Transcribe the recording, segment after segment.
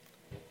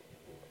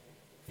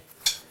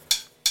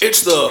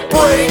It's the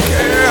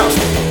Breakcast,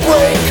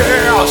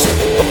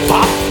 the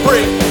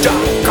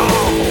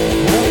popbreak.com.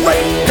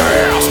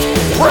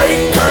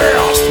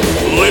 Breakcast,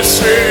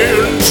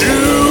 listen to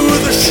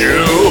the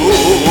show,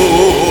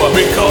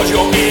 because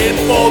you're in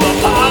for the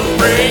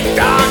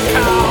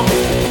popbreak.com.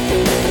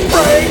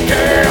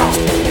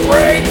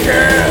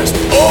 Breakcast,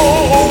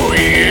 oh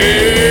yeah.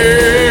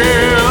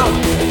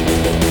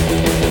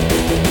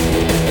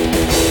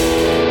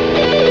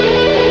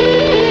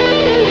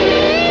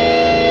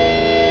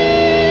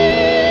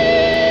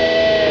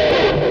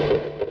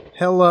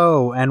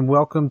 Hello, and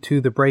welcome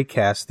to the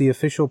Breakcast, the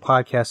official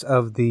podcast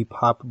of the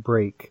Pop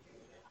Break.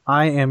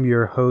 I am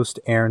your host,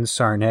 Aaron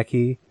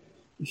Sarnecky,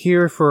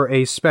 here for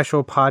a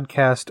special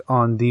podcast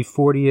on the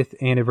 40th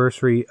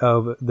anniversary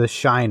of The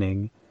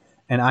Shining,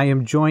 and I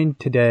am joined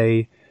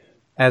today,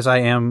 as I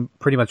am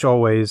pretty much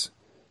always,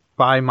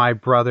 by my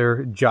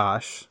brother,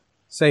 Josh.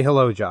 Say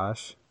hello,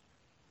 Josh.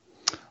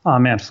 Oh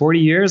man, 40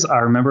 years? I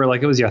remember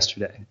like it was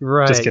yesterday.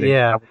 Right, just kidding.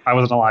 Yeah. I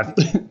wasn't alive.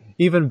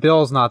 Even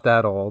Bill's not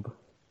that old.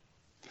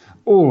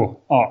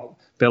 Oh,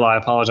 Bill, I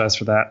apologize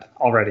for that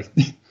already.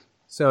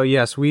 So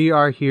yes, we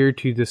are here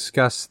to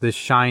discuss The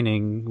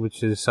Shining,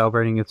 which is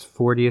celebrating its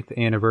 40th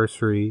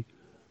anniversary.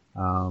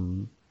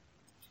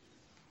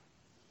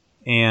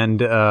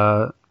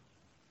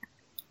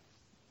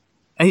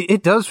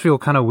 It does feel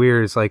kind of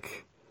weird. It's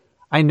like,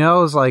 I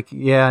know it's like,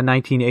 yeah,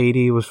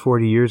 1980 was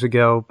 40 years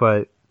ago,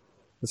 but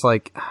it's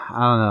like, I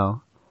don't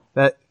know.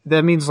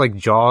 That means like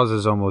Jaws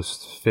is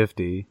almost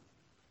 50.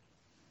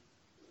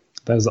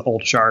 That was the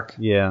old shark.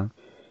 Yeah.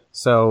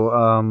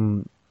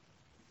 So,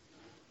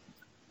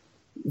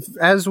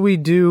 as we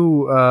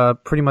do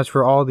pretty much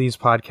for all these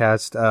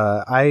podcasts,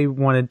 I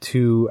wanted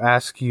to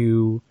ask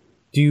you,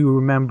 do you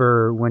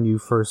remember when you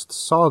first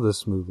saw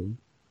this movie?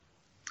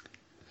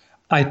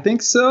 I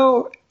think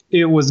so.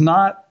 It was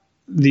not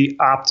the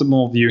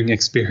optimal viewing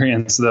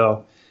experience,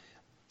 though.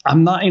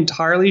 I'm not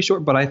entirely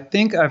sure, but I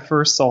think I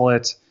first saw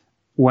it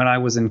when I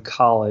was in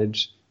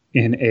college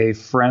in a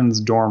friend's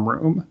dorm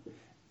room.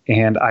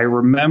 And I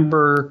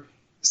remember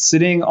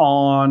sitting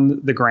on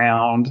the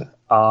ground,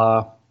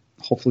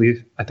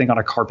 hopefully, I think on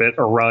a carpet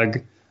or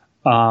rug,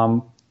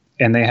 and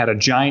they had a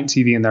giant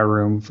TV in their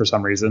room for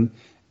some reason,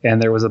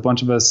 and there was a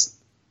bunch of us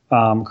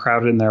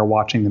crowded in there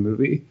watching the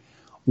movie.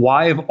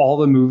 Why, of all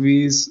the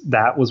movies,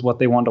 that was what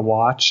they wanted to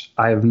watch,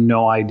 I have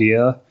no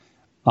idea.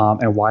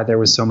 And why there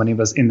was so many of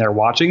us in there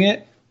watching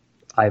it,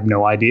 I have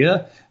no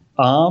idea.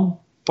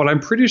 But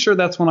I'm pretty sure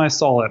that's when I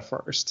saw it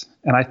first.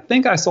 And I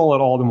think I saw it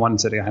all in one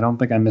sitting. I don't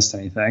think I missed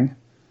anything.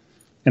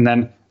 And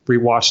then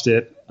rewatched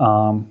it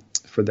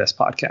for this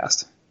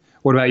podcast.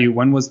 What about you?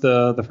 When was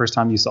the first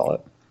time you saw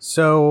it?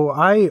 So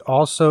I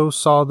also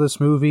saw this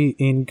movie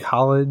in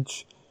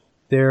college.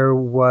 There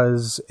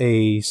was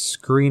a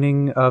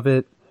screening of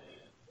it.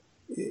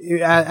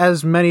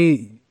 As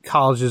many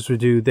colleges would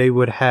do, they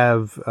would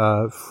have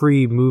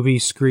free movie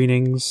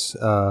screenings.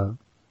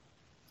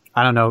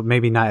 I don't know,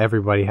 maybe not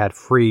everybody had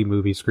free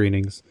movie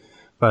screenings,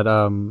 but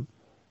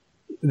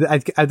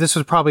this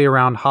was probably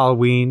around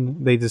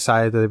Halloween. They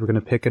decided that they were going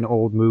to pick an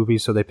old movie,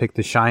 so they picked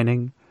The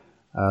Shining.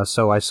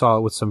 So I saw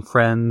it with some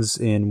friends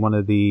in one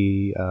of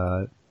the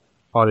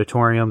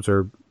auditoriums,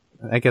 or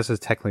I guess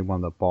it's technically one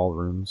of the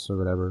ballrooms or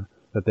whatever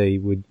that they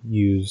would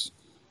use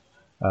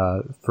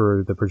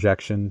for the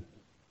projection.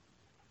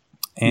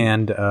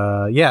 And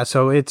yeah,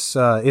 so it's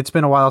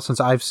been a while since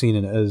I've seen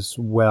it as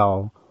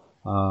well.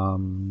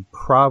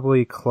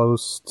 Probably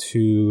close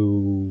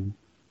to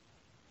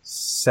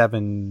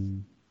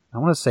 7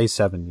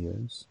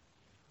 years.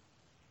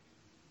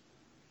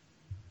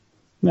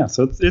 Yeah,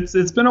 so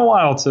it's been a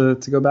while to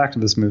go back to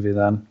this movie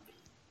then.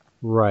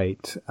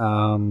 Right.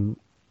 I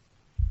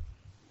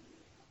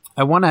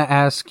want to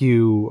ask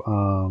you,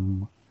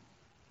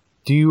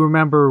 do you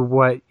remember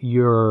what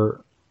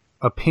your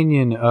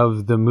opinion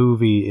of the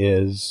movie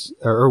is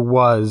or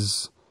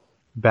was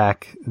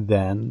back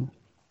then?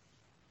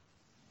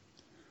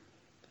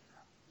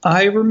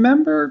 I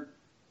remember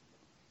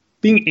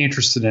being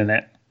interested in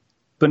it,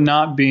 but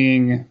not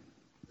being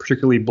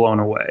particularly blown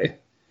away.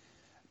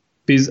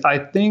 Because I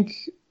think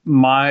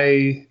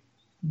my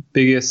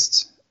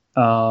biggest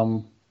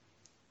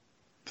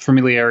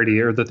familiarity,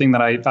 or the thing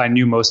that I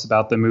knew most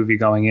about the movie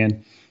going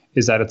in,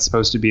 is that it's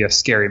supposed to be a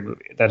scary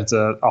movie, that it's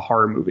a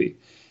horror movie.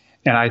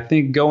 And I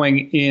think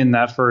going in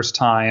that first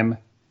time,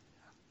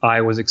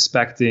 I was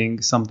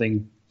expecting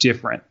something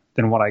different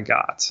than what I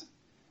got.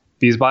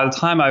 Because by the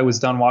time I was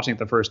done watching it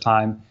the first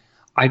time,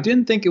 I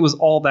didn't think it was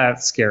all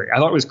that scary. I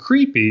thought it was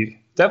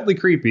creepy, definitely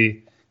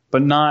creepy,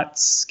 but not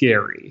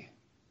scary.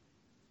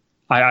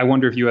 I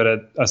wonder if you had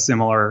a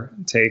similar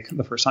take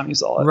the first time you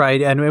saw it. Right,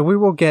 and we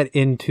will get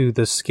into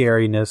the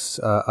scariness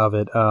of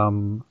it.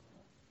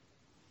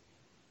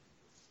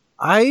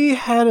 I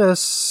had a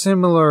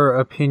similar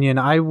opinion.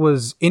 I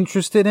was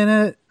interested in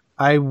it.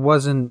 I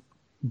wasn't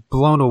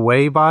blown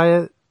away by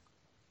it.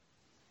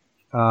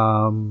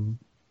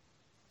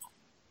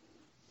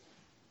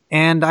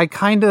 And I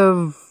kind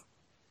of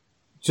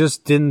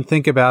just didn't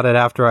think about it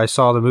after I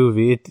saw the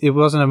movie. It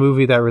wasn't a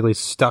movie that really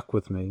stuck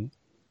with me.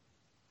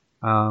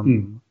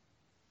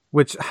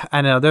 Which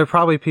I know there are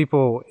probably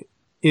people,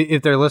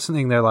 if they're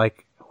listening, they're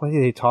like, what are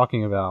they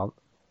talking about?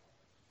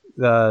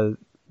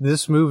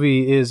 This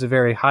movie is a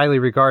very highly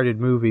regarded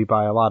movie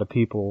by a lot of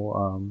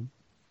people.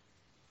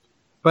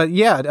 But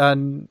yeah,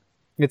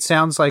 it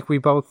sounds like we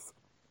both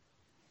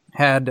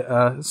had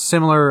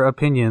similar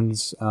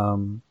opinions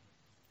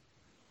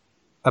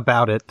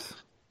about it.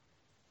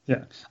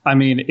 Yeah, I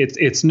mean,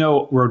 it's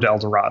no Road El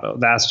Dorado.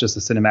 That's just a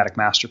cinematic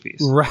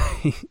masterpiece,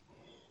 right?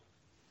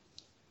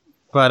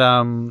 But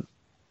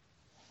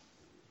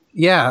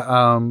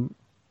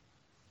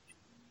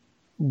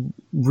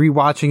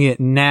rewatching it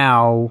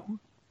now,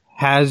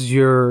 has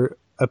your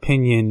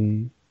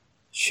opinion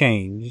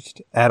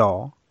changed at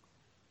all?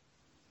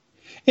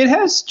 It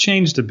has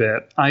changed a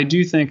bit. I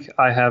do think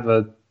I have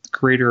a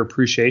greater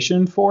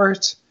appreciation for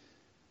it,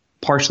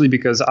 partially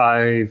because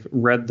I've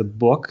read the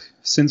book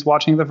since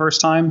watching it the first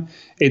time.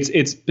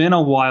 It's been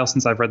a while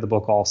since I've read the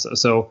book also,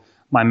 so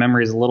my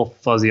memory is a little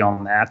fuzzy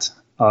on that.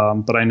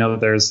 But I know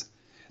there's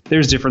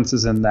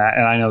differences in that,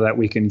 and I know that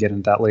we can get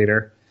into that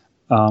later.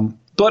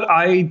 But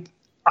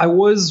I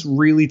was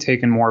really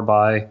taken more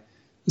by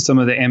some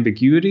of the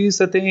ambiguities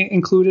that they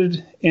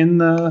included in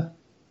the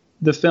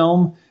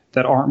film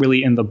that aren't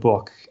really in the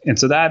book. And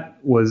so that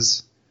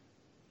was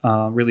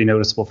really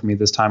noticeable for me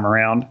this time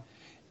around.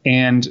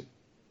 And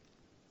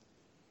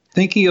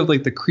thinking of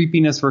like the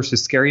creepiness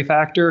versus scary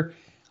factor,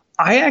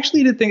 I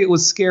actually did think it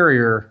was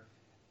scarier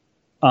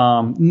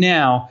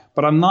now,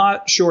 but I'm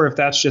not sure if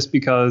that's just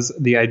because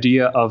the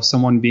idea of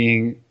someone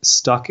being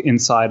stuck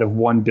inside of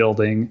one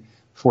building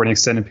for an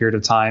extended period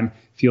of time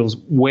feels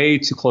way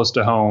too close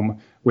to home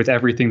with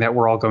everything that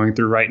we're all going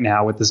through right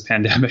now with this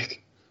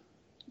pandemic.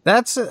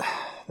 That's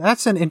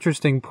an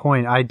interesting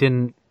point. I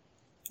didn't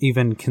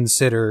even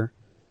consider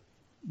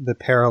the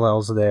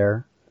parallels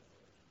there.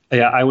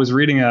 Yeah, I was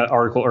reading an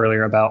article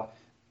earlier about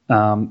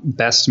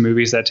best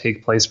movies that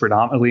take place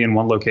predominantly in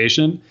one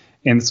location,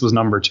 and this was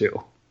number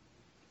 2.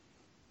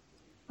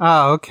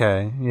 Oh,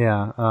 okay.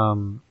 Yeah.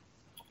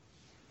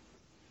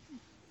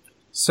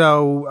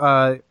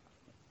 So,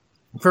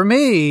 for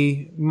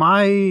me,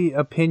 my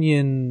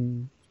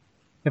opinion,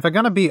 if I'm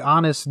gonna be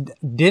honest,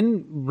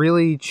 didn't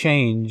really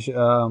change.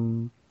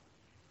 Okay.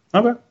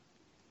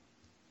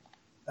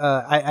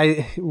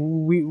 I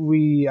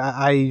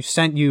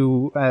sent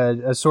you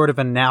a sort of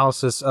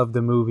analysis of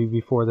the movie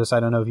before this. I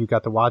don't know if you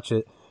got to watch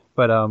it,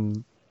 but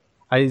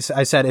I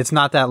said it's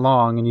not that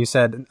long, and you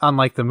said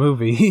unlike the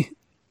movie.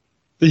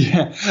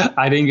 Yeah,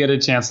 I didn't get a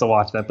chance to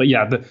watch that, but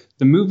yeah,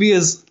 the movie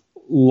is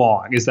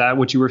long. Is that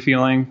what you were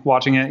feeling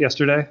watching it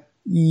yesterday?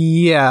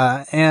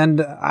 Yeah,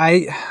 and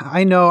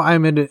I know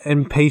I'm an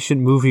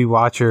impatient movie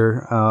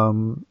watcher,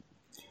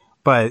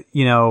 but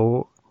you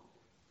know,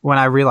 when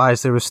I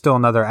realized there was still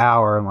another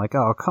hour, I'm like,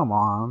 oh, come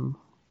on.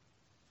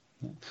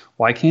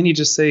 Why can't he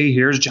just say,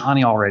 here's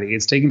Johnny already?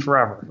 It's taking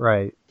forever.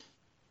 Right.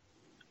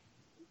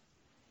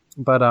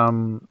 But,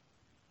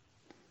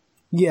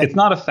 yeah. It's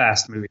not a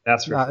fast movie,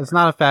 that's for sure. It's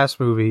not a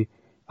fast movie.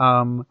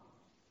 But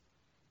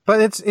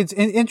it's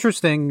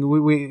interesting,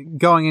 we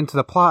going into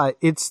the plot.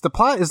 The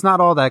plot is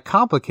not all that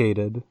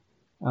complicated.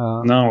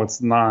 No,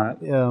 it's not.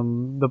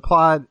 The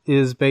plot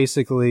is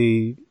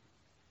basically...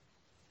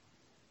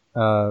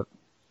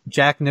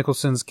 Jack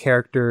Nicholson's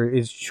character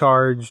is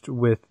charged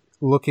with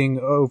looking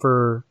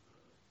over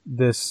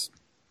this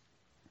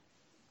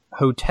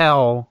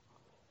hotel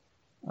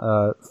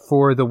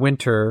for the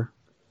winter,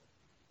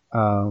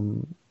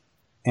 and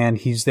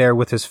he's there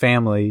with his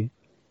family.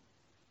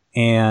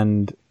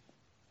 And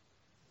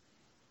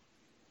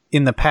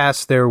in the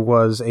past, there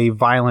was a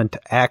violent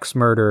axe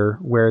murder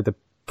where the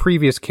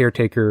previous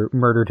caretaker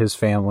murdered his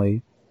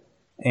family,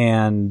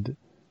 and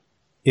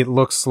it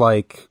looks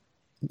like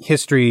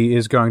history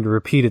is going to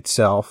repeat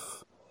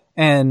itself,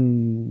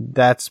 and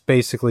that's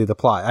basically the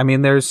plot. I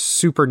mean, there's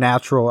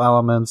supernatural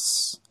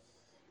elements,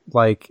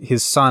 like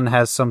his son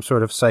has some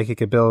sort of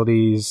psychic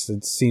abilities.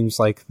 It seems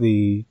like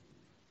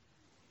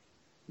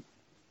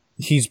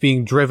he's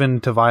being driven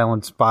to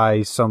violence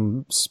by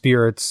some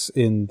spirits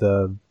in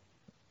the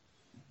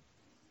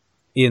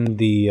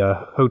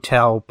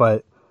hotel,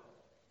 but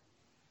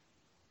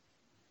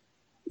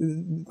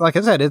like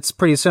I said, it's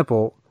pretty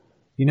simple.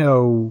 You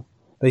know,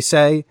 they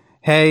say,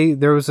 hey,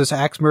 there was this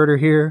axe murder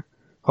here.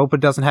 Hope it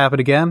doesn't happen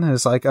again. And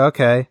it's like,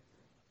 okay.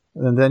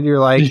 And then you're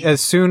like,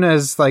 as soon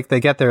as like they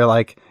get there,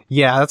 like,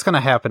 yeah, that's going to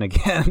happen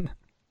again.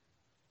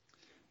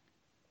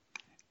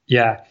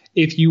 Yeah.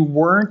 If you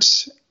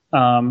weren't,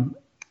 given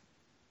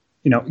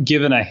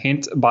a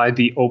hint by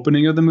the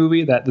opening of the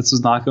movie that this was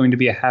not going to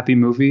be a happy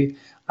movie,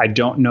 I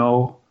don't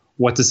know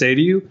what to say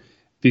to you,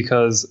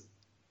 because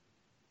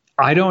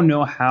I don't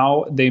know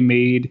how they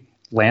made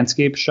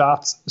landscape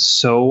shots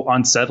so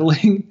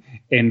unsettling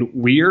and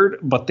weird,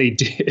 but they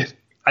did.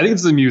 I think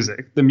it's the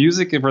music. The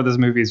music for this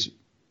movie is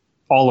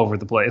all over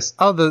the place.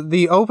 Oh,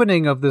 the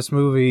opening of this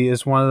movie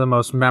is one of the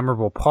most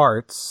memorable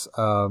parts.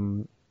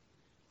 The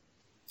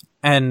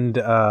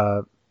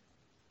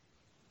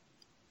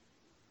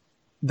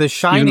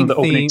Shining the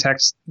theme, opening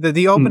text.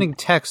 the opening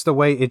text, the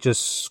way it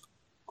just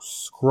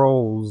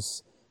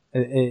scrolls,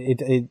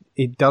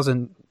 it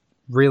doesn't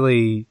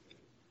really.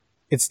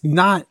 It's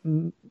not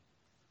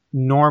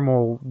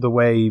normal the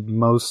way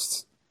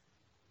most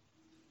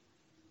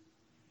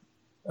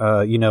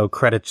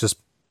credits just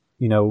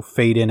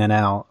fade in and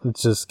out. It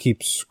just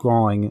keeps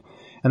scrolling,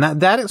 and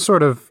that is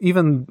sort of,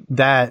 even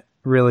that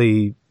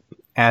really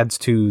adds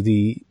to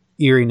the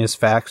eeriness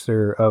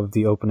factor of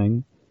the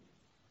opening.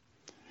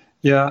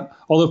 Yeah,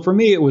 although for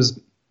me it was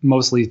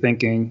mostly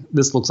thinking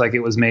this looks like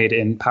it was made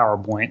in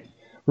PowerPoint.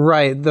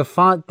 Right, the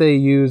font they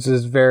use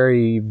is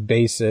very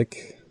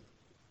basic.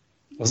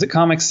 Was it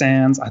Comic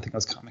Sans? I think it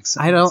was Comic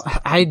Sans.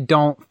 I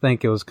don't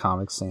think it was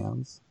Comic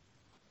Sans.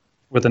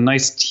 With a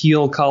nice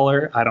teal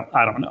color. I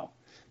don't know.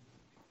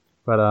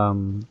 But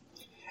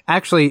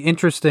actually,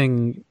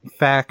 interesting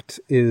fact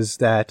is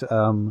that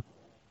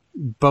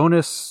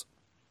bonus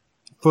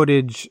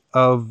footage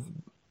of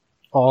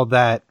all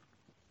that,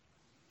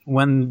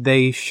 when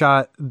they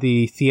shot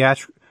the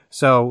theatrical.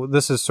 So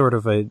this is sort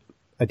of a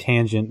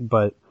tangent,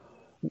 but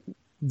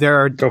there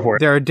are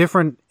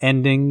different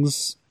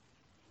endings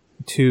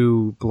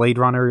to Blade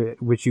Runner,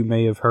 which you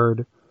may have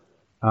heard.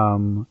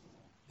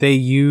 They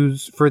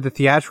use, for the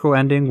theatrical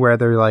ending where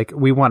they're like,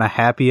 we want a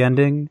happy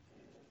ending,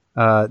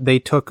 they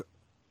took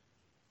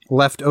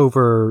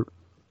leftover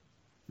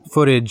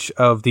footage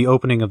of the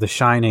opening of The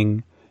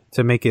Shining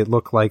to make it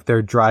look like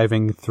they're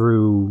driving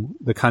through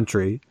the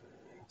country.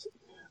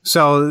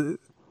 So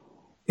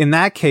in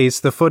that case,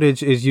 the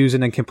footage is used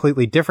in a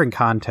completely different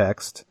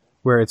context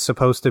where it's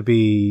supposed to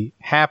be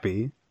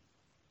happy.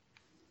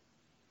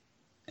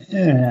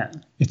 Yeah,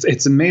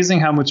 it's amazing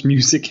how much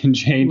music can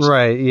change.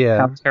 Right. Yeah.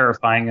 How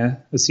terrifying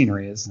a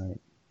scenery is. Right.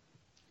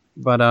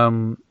 But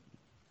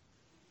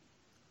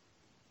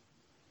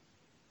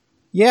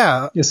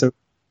yeah. Yeah.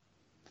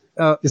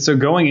 So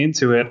going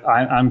into it,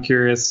 I'm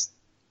curious.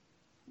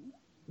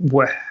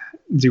 What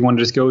do you want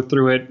to just go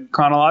through it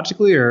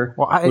chronologically, or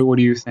what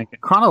do you think?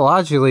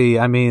 Chronologically,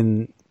 I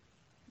mean,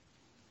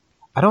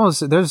 I don't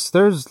know.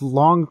 There's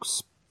long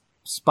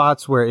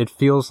spots where it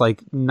feels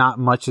like not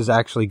much is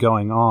actually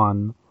going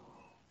on.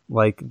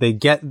 Like they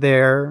get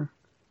there,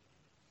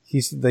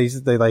 they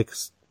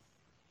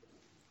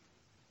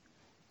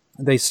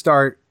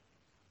start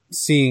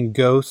seeing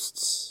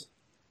ghosts,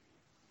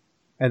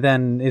 and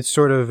then it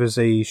sort of is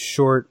a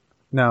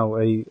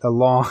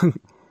long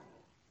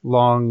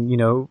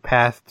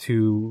path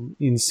to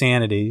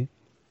insanity.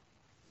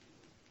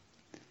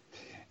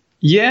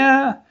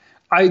 Yeah,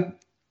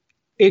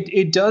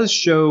 it does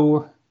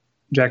show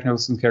Jack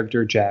Nicholson's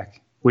character Jack,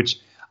 which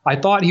I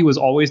thought he was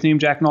always named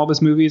Jack in all of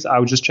his movies. I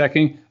was just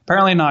checking.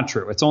 Apparently not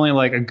true. It's only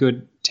like a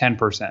good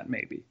 10%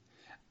 maybe.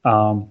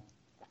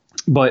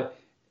 But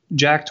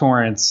Jack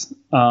Torrance,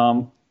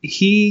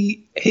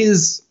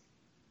 his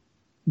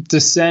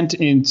descent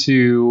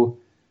into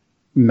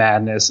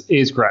madness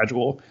is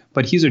gradual,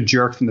 but he's a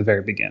jerk from the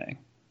very beginning.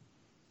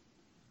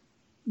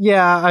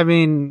 Yeah, I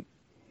mean,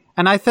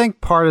 and I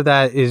think part of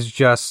that is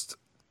just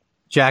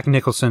Jack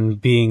Nicholson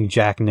being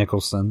Jack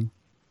Nicholson.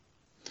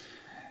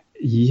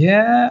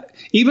 Yeah,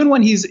 even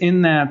when he's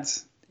in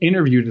that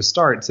interview to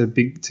start to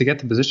get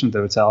the position at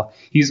the hotel,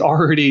 he's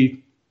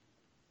already,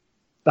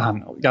 I don't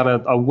know, got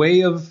a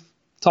way of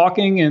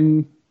talking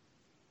and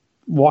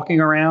walking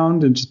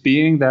around and just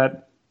being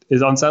that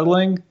is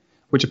unsettling,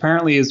 which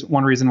apparently is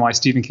one reason why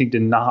Stephen King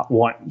did not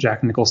want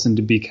Jack Nicholson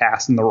to be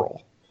cast in the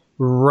role.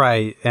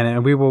 Right,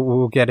 and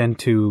we'll get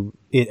into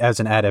it as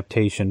an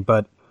adaptation,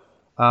 but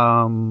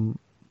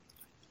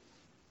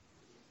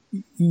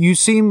you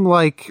seem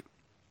like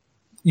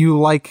you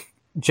like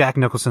Jack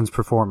Nicholson's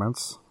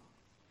performance.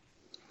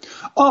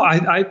 Oh,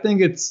 I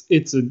think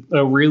it's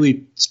a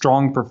really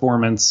strong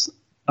performance.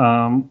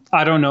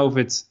 I don't know if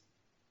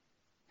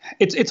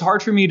it's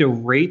hard for me to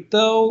rate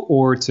though,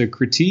 or to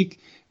critique,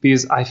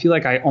 because I feel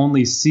like I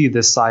only see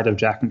this side of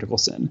Jack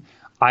Nicholson.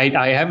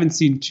 I haven't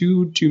seen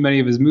too many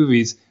of his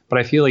movies, but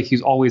I feel like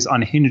he's always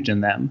unhinged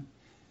in them.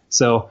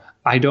 So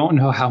I don't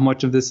know how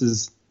much of this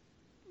is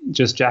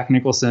just Jack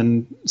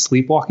Nicholson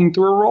sleepwalking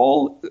through a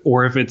role,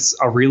 or if it's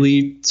a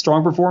really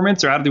strong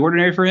performance or out of the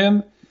ordinary for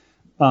him.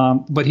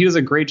 But he does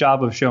a great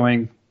job of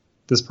showing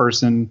this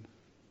person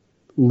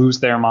lose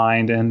their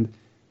mind and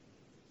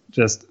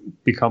just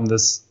become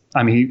this.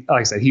 I mean,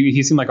 like I said,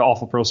 he seemed like an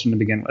awful person to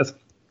begin with.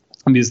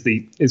 I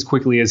mean, as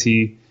quickly as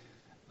he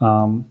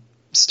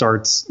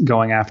starts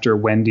going after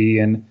Wendy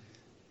and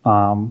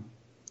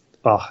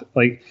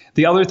like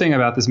the other thing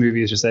about this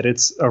movie is just that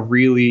it's a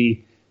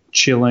really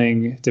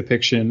chilling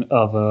depiction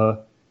of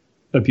a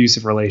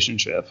abusive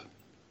relationship.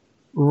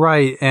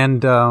 Right,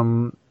 and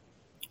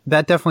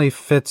that definitely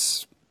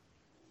fits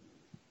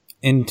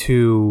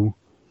into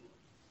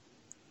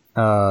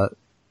the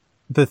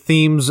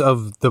themes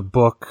of the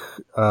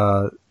book,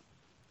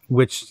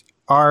 which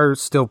are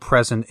still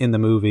present in the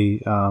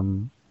movie,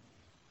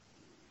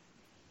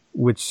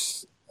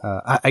 which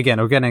again,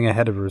 we're getting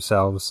ahead of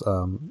ourselves,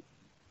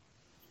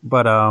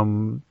 but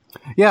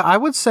yeah, I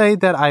would say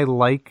that I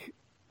like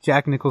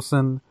Jack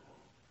Nicholson.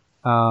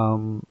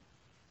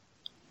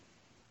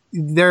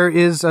 There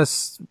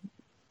is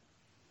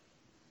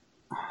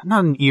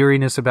not an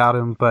eeriness about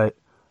him, but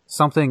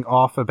something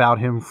off about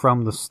him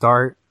from the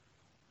start.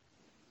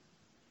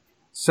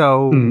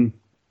 So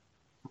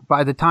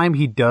by the time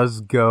he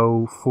does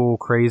go full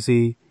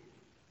crazy,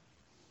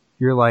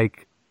 you're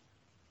like,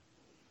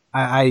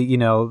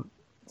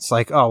 it's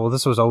like, oh, well,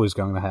 this was always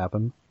going to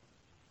happen.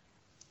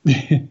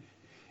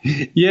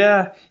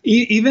 Yeah.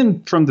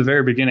 Even from the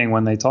very beginning,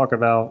 when they talk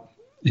about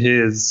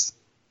his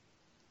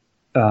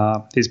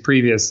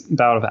previous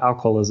bout of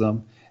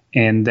alcoholism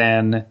and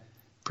then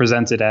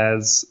present it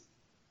as,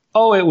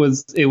 oh, it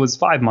was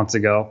 5 months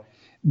ago.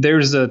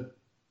 There's a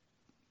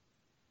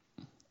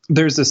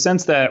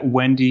sense that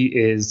Wendy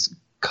is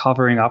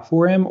covering up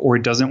for him or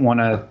doesn't want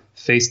to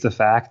face the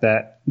fact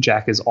that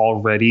Jack is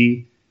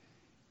already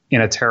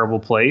in a terrible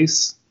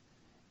place.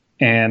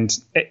 And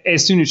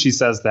as soon as she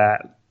says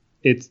that,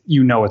 it's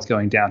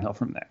going downhill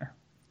from there.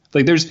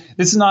 Like this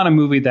is not a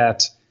movie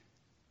that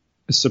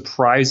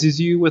surprises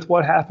you with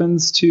what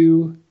happens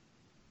to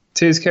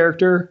his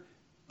character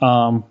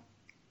by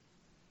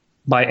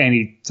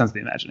any sense of the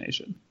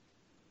imagination.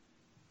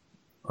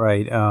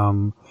 Right.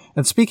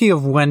 And speaking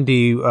of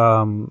Wendy,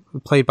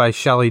 played by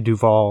Shelley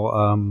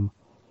Duvall,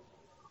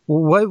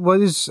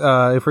 what is,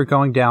 if we're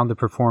going down the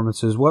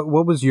performances,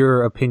 what was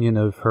your opinion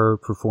of her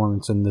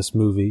performance in this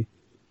movie?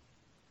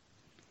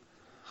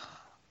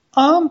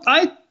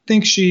 I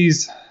think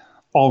she's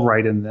all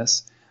right in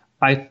this.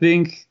 I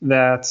think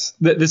that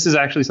this is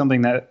actually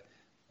something that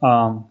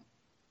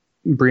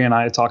Brie and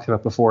I had talked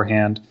about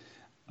beforehand,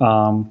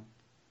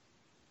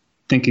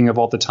 thinking of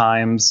all the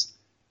times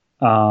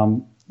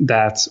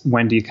that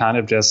Wendy kind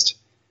of just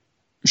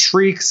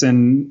shrieks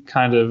and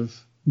kind of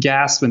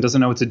gasps and doesn't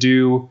know what to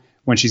do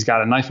when she's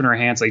got a knife in her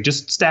hands, like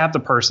just stab the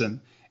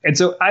person. And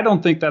so I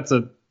don't think that's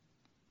a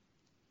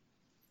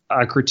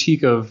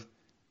critique of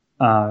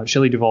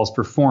Shelley Duvall's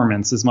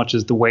performance as much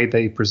as the way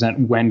they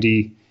present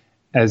Wendy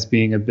as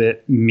being a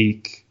bit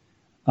meek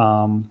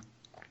and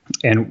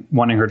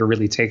wanting her to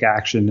really take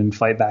action and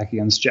fight back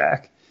against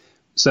Jack.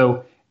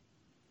 So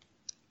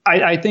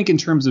I think in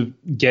terms of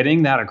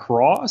getting that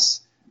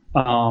across,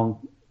 Duvall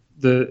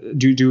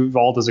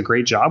does a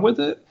great job with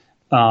it.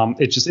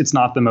 It's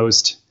not the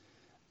most,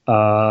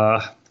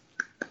 I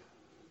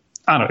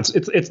don't know.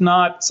 It's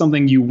not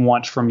something you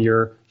want from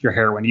your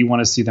heroine. You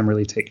want to see them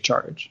really take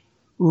charge.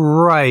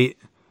 Right.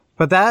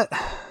 But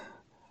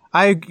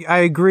I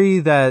agree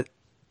that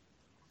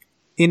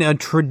in a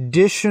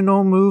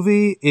traditional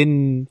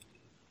movie,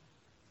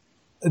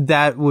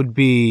 that would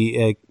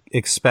be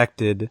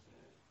expected.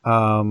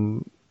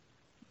 But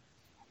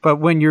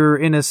when you're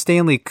in a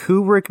Stanley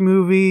Kubrick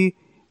movie,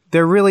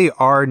 there really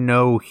are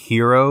no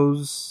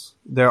heroes.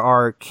 There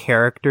are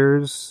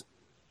characters.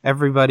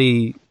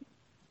 Everybody's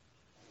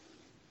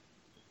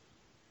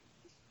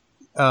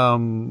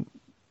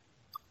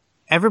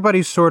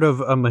sort of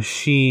a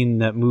machine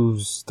that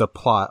moves the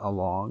plot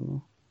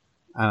along.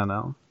 I don't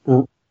know.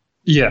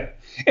 Yeah,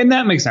 and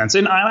that makes sense.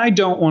 And I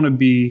don't want to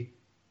be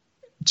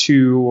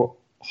too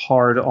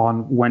hard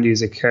on Wendy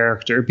as a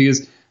character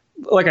because,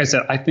 like I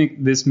said, I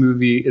think this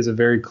movie is a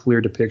very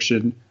clear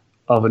depiction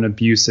of an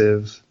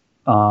abusive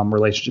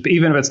relationship.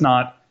 Even if it's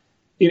not,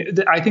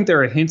 I think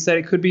there are hints that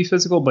it could be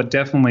physical, but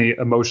definitely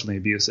emotionally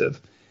abusive.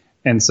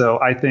 And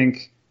so I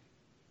think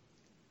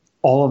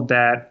all of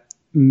that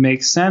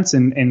makes sense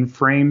and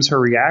frames her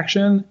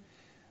reaction,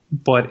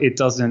 but it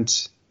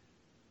doesn't.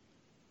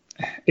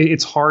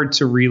 It's hard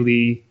to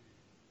really.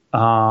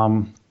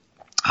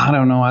 I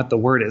don't know what the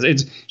word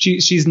is.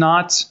 She's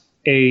not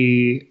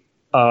a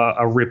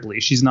Ripley.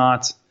 She's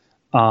not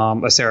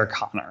a Sarah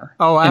Connor.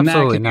 Oh,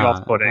 absolutely and that can not.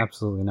 be off-putting.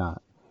 Absolutely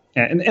not.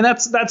 And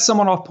that's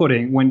somewhat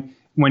off-putting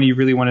when you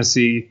really want to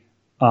see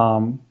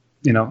a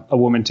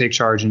woman take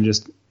charge and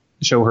just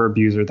show her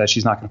abuser that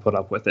she's not going to put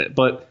up with it.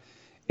 But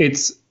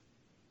it's.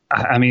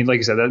 I mean, like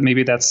you said, that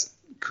maybe that's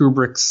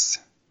Kubrick's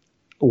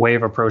way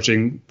of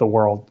approaching the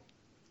world.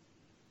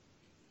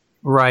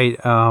 Right.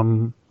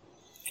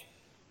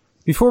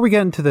 Before we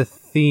get into the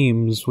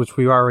themes, which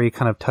we already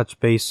kind of touched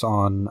base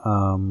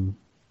on,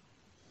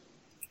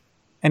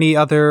 any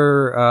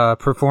other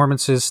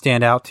performances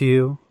stand out to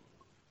you?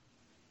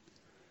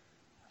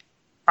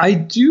 I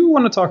do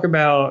want to talk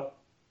about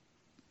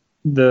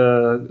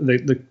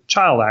the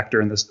child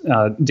actor in this,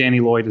 Danny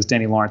Lloyd as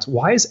Danny Lawrence.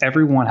 Why does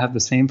everyone have the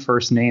same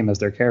first name as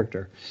their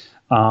character?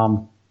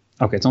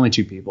 Okay, it's only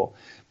two people.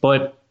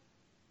 But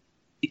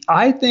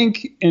I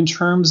think in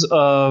terms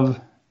of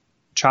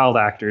child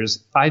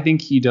actors, I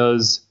think he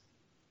does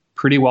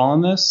pretty well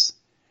in this.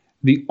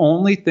 The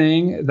only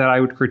thing that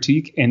I would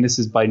critique, and this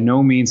is by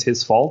no means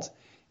his fault,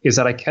 is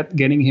that I kept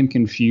getting him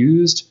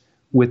confused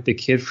with the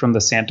kid from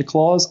the Santa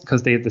Claus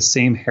because they had the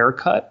same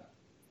haircut.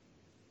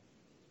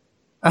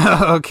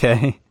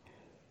 Okay.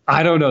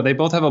 I don't know. They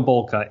both have a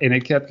bowl cut, and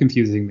it kept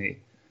confusing me.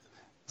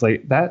 It's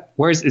like that.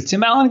 Is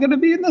Tim Allen going to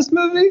be in this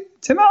movie?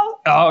 Tim Allen?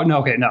 Oh no.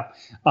 Okay, no.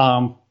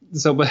 But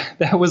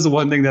that was the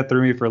one thing that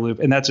threw me for a loop,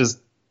 and that's just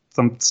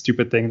some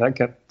stupid thing that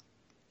kept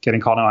getting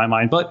caught in my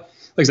mind. But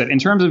like I said, in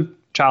terms of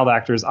child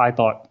actors, I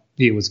thought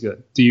he was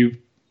good. Do you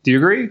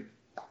agree?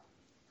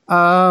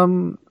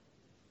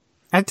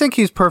 I think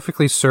he's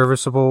perfectly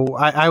serviceable.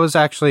 I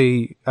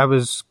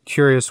was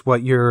curious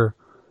what your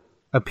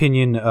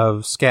opinion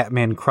of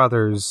Scatman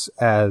Crothers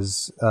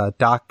as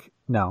Dick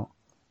Hallorann.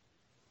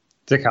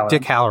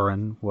 Dick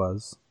Hallorann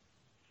was.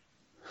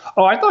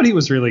 Oh, I thought he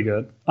was really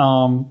good.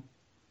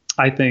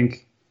 I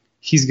think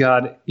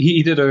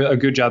he did a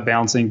good job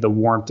balancing the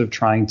warmth of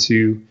trying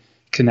to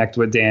connect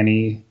with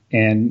Danny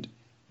and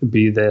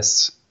be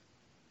this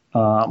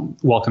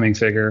welcoming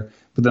figure.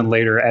 But then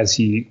later, as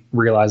he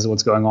realizes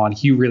what's going on,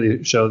 he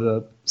really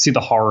see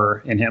the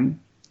horror in him,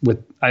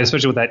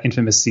 especially with that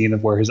infamous scene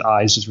of where his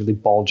eyes just really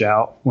bulge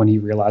out when he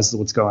realizes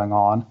what's going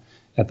on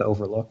at the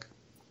Overlook.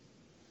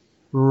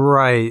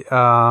 Right.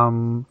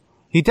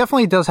 He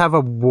definitely does have a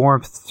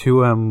warmth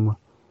to him,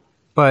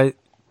 but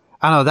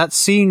I don't know, that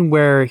scene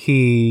where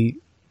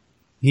he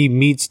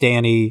meets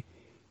Danny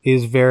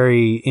is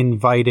very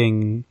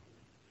inviting,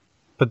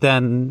 but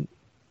then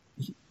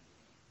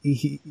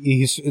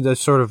he's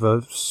sort of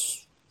a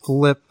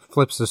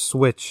flips a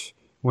switch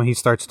when he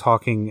starts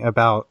talking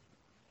about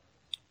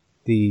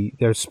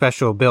their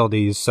special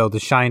abilities. So The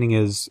Shining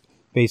is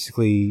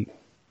basically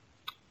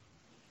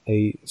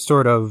a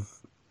sort of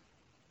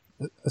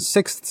a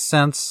sixth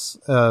sense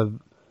of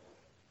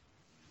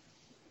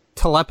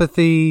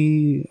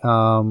telepathy,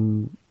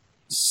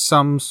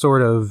 some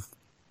sort of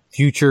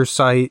future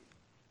sight.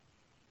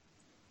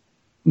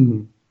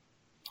 Mm-hmm.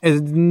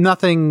 It's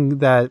nothing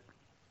that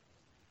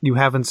you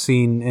haven't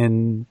seen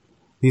in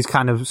these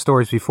kind of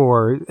stories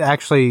before.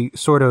 Actually,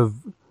 sort of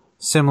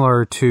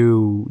similar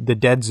to The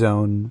Dead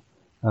Zone,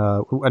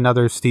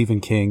 another Stephen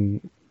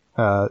King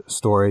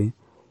story.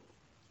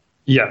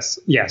 Yes.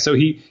 Yeah. So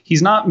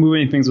he's not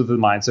moving things with his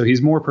mind. So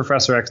he's more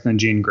Professor X than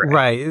Jean Grey.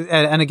 Right.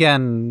 And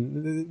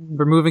again,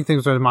 removing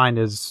things with his mind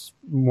is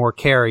more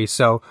Carrie.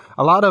 So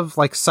a lot of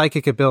like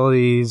psychic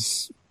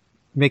abilities,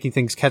 making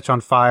things catch on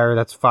fire.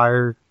 That's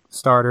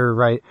Firestarter,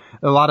 right?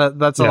 A lot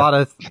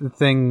of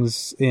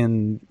things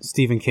in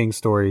Stephen King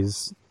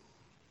stories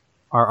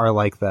are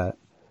like that.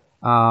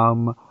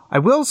 I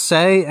will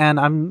say, and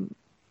I'm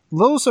a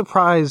little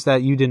surprised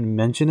that you didn't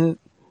mention it,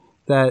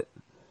 that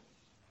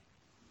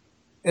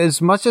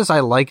as much as I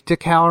like Dick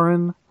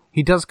Hallorann,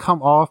 he does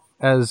come off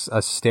as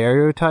a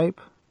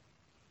stereotype.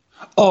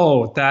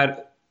 Oh,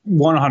 that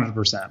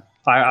 100%.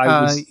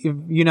 I was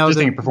just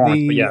thinking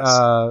performance, but yes.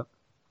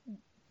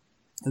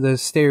 The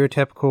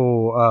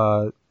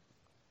stereotypical,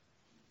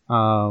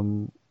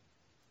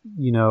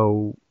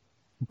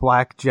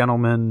 black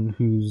gentleman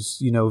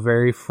who's,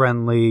 very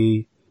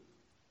friendly,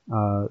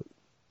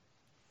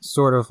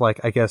 sort of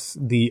like, I guess,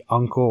 the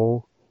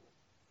uncle,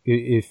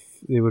 if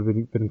it would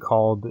have been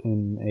called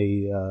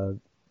in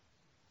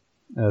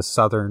a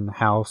Southern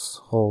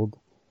household.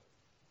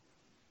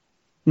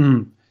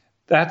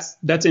 That's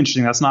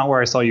interesting. That's not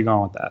where I saw you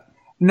going with that.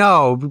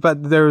 No,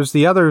 but there's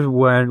the other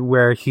one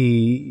where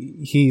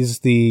he's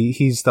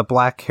the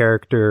black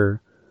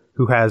character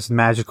who has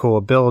magical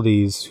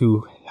abilities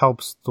who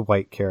helps the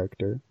white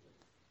character.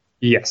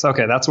 Yes,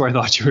 okay, that's where I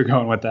thought you were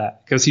going with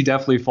that, because he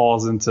definitely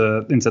falls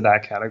into that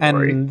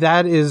category. And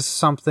that is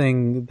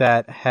something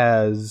that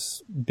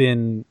has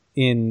been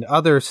in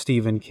other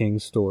Stephen King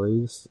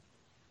stories.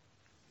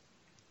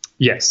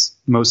 Yes,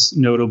 most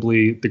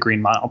notably The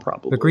Green Mile,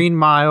 probably. The Green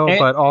Mile,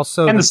 but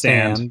also The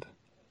Stand.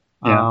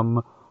 Yeah.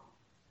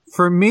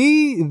 For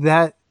me,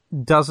 that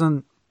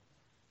doesn't...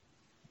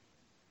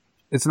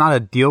 It's not a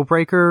deal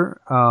breaker.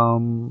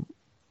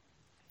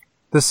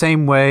 The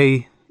same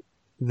way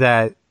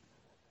that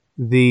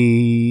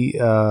the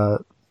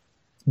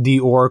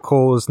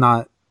Oracle is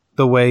not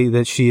the way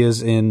that she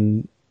is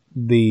in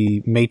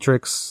The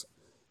Matrix.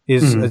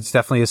 It's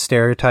definitely a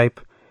stereotype.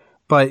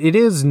 But it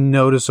is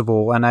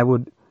noticeable, and I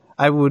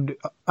would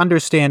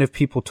understand if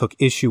people took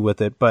issue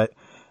with it, but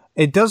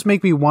it does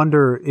make me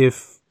wonder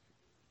if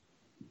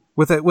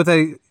with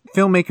a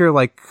filmmaker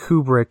like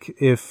Kubrick,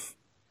 if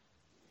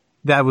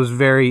that was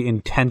very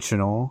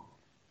intentional.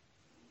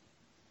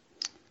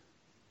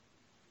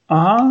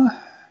 Or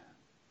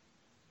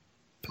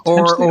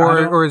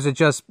is it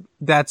just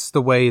that's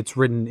the way it's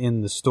written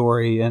in the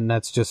story and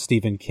that's just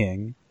Stephen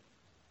King?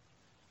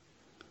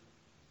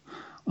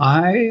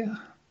 I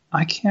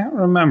can't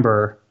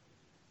remember.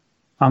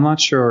 I'm not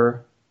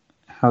sure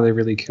how they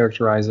really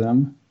characterize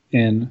him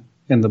in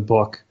the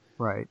book.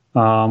 Right.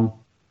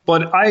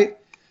 But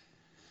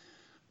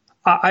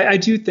I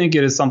do think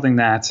it is something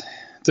that,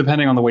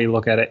 depending on the way you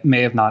look at it,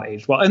 may have not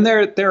aged well. And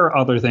there are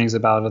other things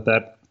about it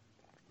that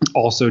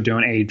also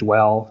don't age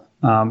well.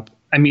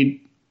 I mean,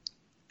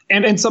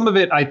 and some of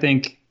it I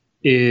think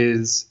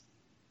is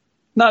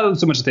not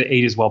so much that it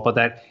ages well, but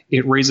that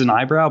it raises an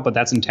eyebrow, but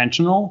that's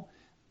intentional.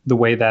 The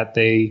way that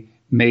they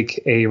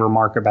make a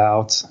remark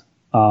about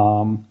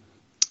the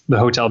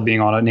hotel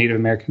being on a Native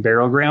American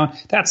burial ground,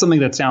 that's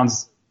something that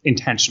sounds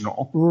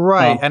intentional.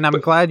 Right. And I'm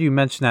glad you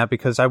mentioned that,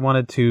 because I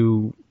wanted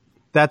to...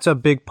 That's a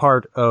big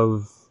part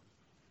of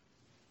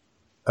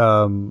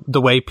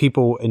the way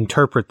people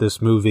interpret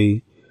this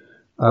movie.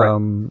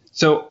 Right.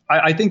 So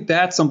I think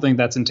that's something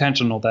that's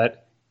intentional,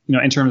 that,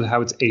 in terms of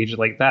how it's aged,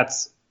 like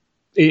that's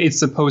it's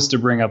supposed to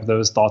bring up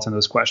those thoughts and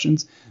those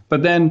questions.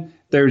 But then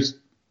there's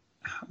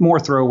more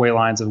throwaway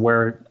lines of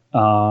where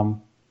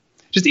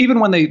just even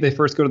when they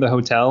first go to the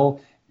hotel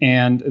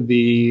and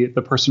the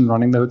person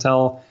running the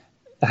hotel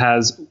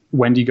has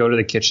Wendy go to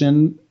the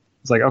kitchen.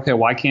 It's like, okay,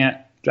 why can't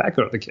Jack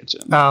go to the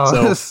kitchen?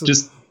 Oh, so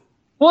just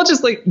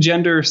like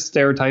gender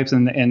stereotypes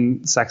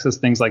and sexist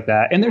things like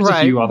that. And there's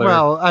a few other.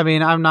 Well, I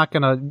mean, I'm not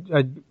going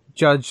to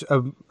judge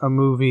a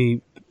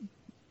movie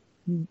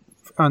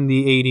on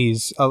the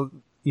 80s,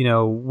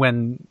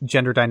 when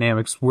gender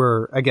dynamics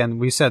were, again,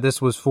 we said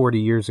this was 40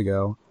 years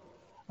ago.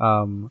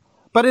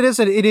 But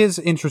it is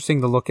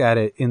interesting to look at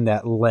it in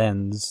that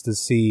lens to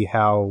see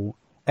how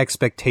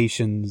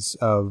expectations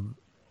of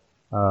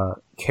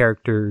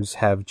characters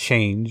have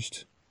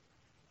changed.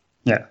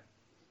 Yeah.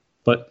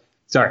 But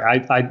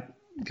sorry, I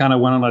kind of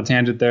went on a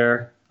tangent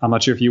there. I'm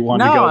not sure if you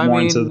wanted to go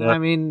more into that. I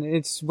mean,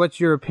 it's what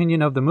your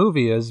opinion of the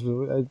movie is.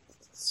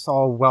 It's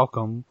all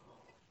welcome.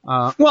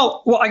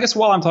 Well, I guess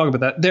while I'm talking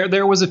about that,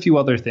 there was a few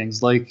other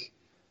things like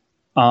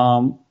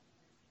I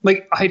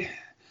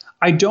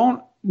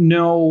don't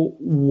know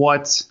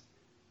what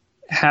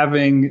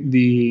having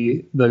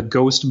the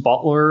ghost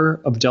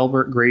butler of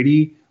Delbert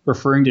Grady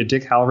referring to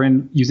Dick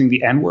Hallorann using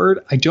the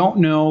N-word. I don't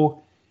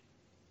know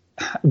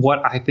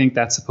what I think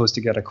that's supposed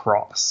to get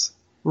across.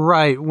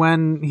 Right.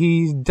 When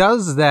he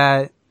does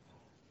that,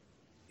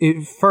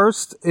 at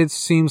first it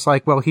seems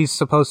like, well, he's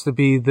supposed to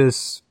be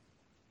this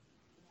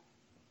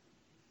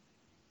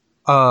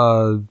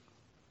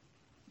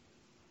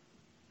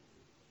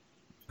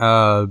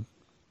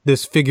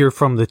this figure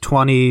from the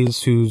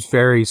 20s who's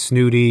very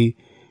snooty,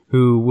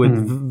 who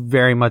would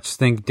very much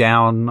think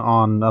down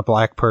on a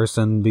black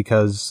person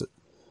because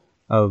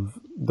of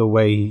the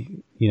way,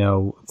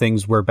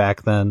 things were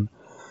back then.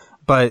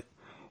 But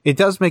it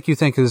does make you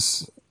think,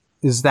 is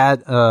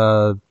that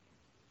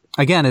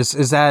again,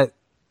 is that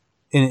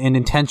an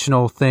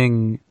intentional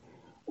thing?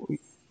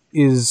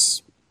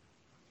 Is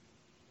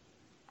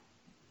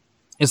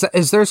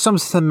there some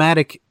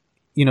thematic,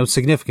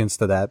 significance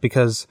to that?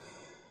 Because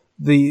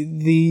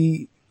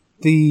the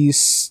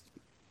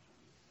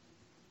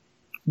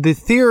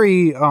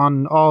theory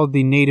on all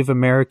the Native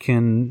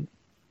American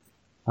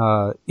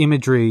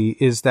imagery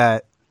is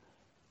that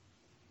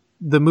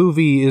the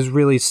movie is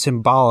really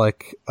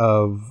symbolic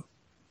of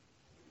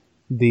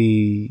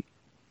the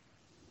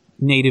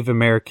Native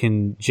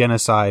American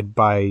genocide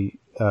by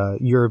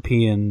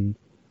European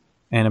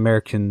and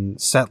American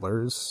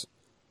settlers.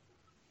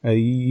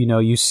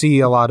 You see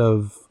a lot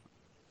of,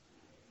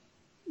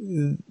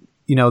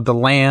 the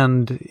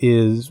land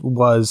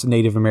was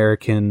Native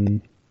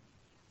American.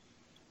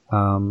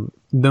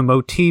 The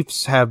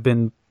motifs have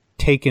been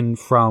taken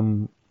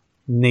from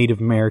Native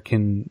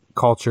American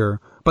culture,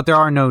 but there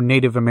are no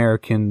Native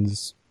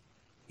Americans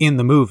in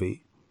the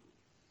movie.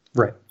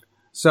 Right.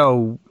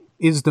 So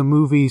is the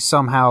movie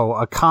somehow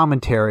a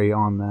commentary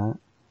on that?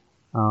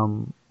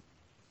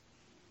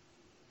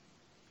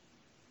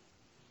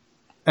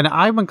 And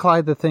I'm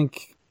inclined to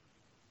think,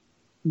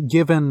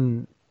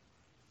 given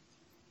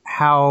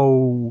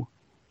how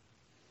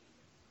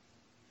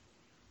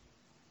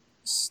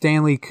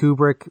Stanley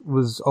Kubrick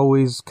was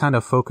always kind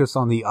of focused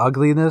on the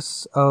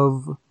ugliness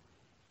of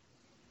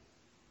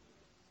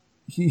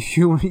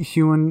humanity,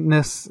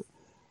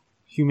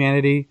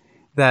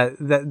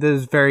 that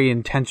is very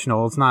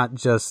intentional. It's not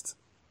just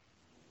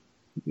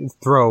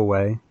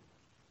throwaway.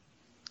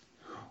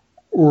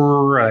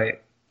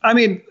 Right. I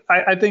mean,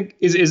 I think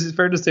is it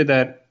fair to say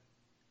that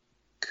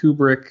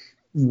Kubrick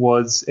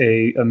was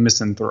a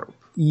misanthrope?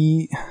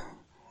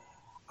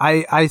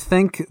 I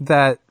think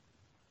that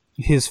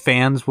his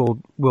fans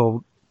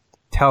will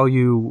tell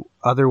you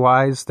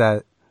otherwise,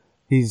 that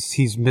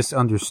he's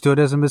misunderstood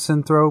as a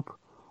misanthrope,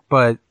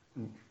 but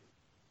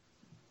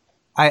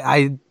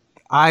I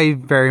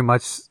very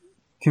much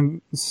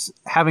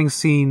having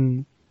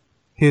seen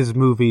his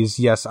movies,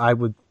 yes, I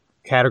would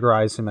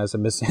categorize him as a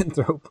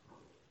misanthrope.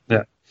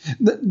 Yeah.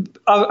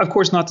 Of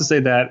course, not to say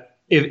that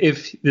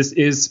if this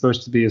is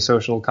supposed to be a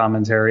social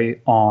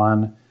commentary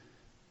on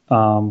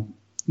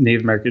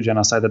Native American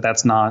genocide,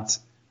 that's not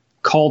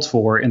called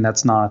for, and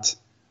that's not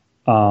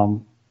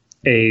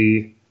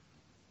something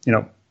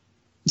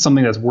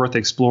that's worth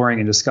exploring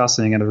and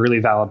discussing, and a really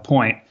valid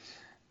point.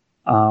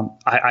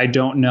 I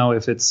don't know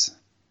if it's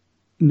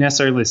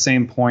necessarily the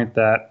same point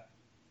that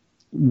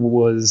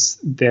was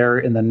there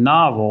in the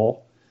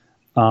novel,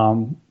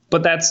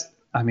 but that's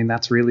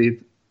really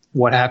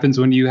what happens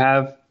when you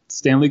have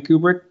Stanley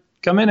Kubrick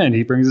come in, and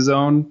he brings his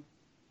own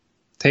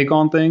take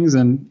on things,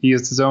 and he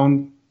has his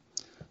own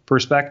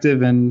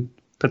perspective and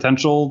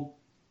potential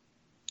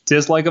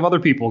dislike of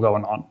other people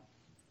going on.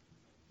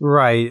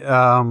 Right.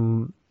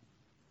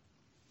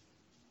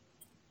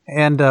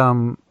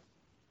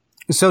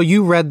 So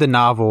you read the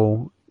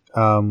novel.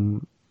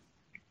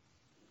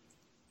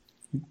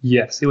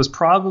 Yes, it was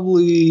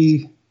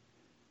probably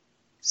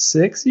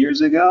 6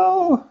 years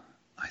ago.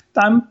 I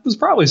was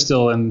probably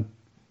still in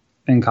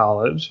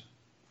college.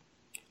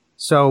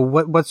 So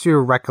what's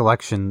your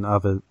recollection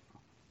of it?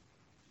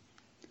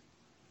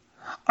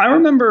 I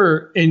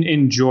remember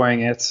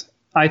enjoying it.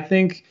 I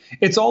think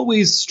it's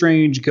always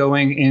strange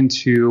going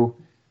into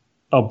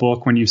a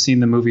book when you've seen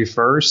the movie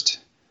first.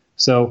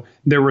 So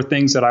there were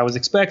things that I was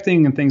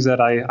expecting and things that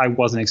I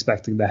wasn't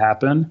expecting to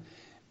happen.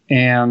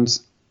 And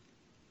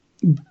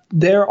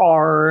there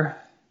are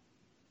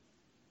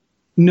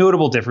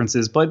notable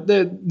differences, but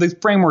the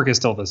framework is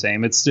still the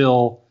same. It's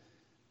still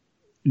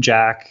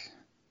Jack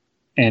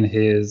and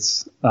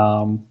his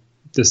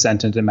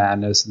descent into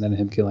madness and then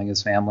him killing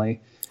his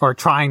family. Or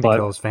trying to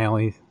kill his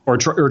family. Or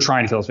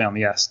trying to kill his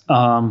family, yes.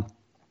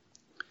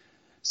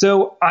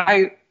 So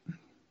I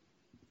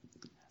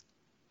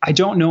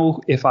don't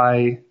know if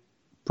I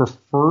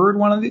preferred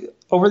one of the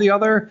over the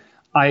other.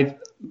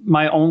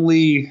 My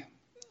only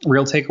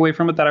real takeaway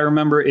from it that I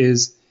remember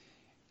is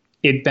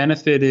it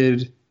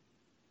benefited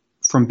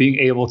from being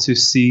able to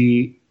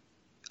see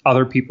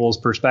other people's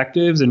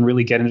perspectives and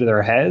really get into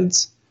their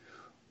heads,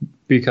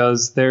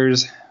 because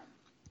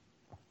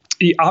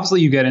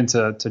obviously you get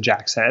into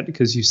Jack's head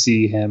because you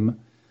see him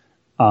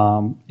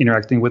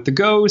interacting with the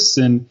ghosts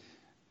and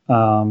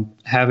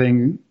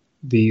having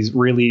these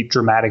really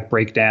dramatic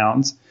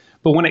breakdowns.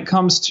 But when it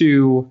comes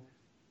to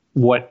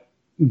what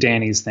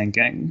Danny's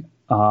thinking,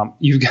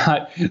 you've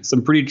got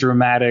some pretty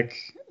dramatic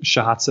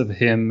shots of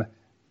him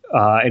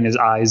and his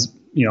eyes,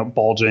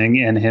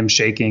 bulging and him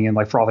shaking and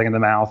like frothing in the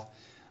mouth.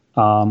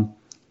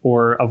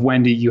 Or of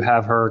Wendy, you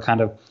have her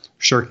kind of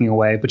shirking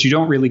away, but you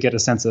don't really get a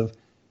sense of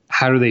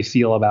how do they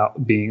feel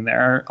about being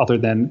there other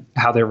than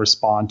how they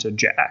respond to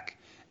Jack.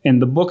 And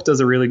the book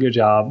does a really good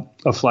job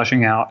of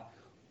fleshing out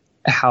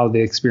how the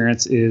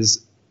experience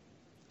is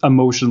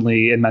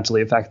emotionally and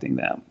mentally affecting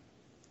them.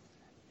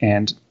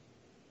 And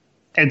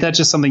that's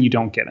just something you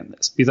don't get in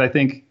this, because I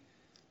think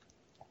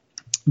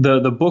the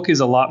book is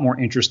a lot more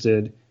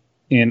interested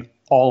in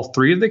all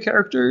three of the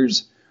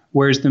characters,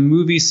 whereas the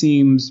movie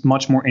seems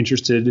much more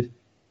interested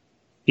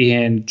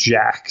in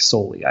Jack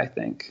solely, I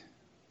think.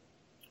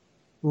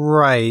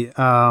 Right.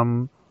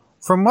 From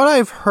what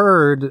I've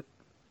heard,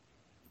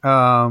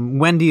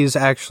 Wendy is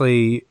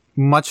actually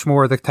much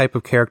more the type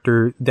of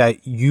character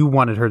that you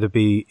wanted her to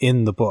be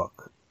in the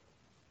book.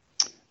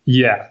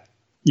 Yeah,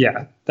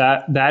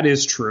 that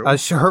is true.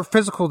 Her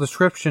physical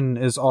description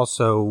is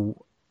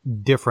also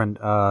different.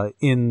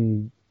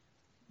 In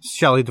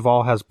Shelley,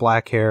 Duvall has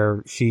black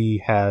hair.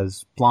 She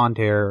has blonde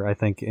hair, I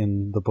think,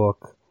 in the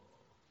book.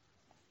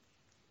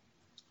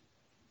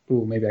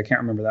 Ooh, maybe I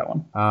can't remember that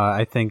one.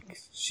 I think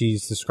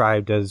she's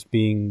described as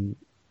being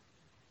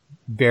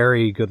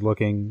very good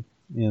looking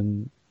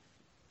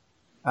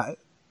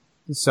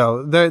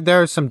so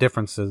there are some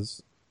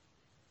differences.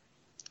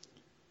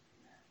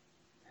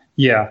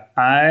 Yeah,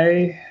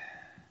 I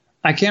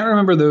can't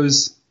remember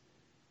those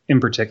in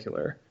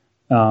particular.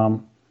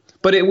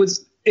 But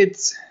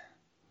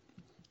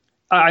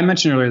I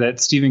mentioned earlier that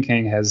Stephen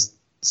King has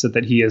said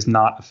that he is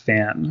not a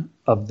fan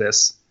of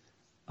this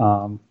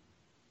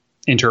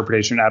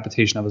interpretation and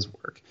adaptation of his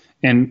work.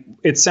 And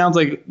it sounds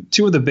like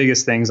two of the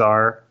biggest things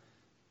are,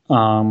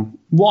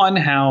 one,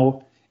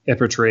 how it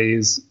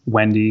portrays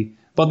Wendy,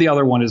 but the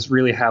other one is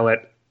really how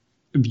it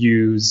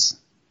views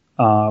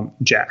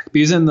Jack.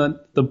 Because in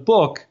the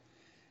book,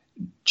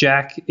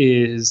 Jack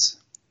he's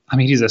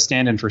a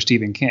stand-in for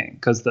Stephen King,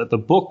 because the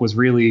book was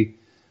really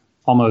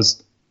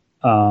almost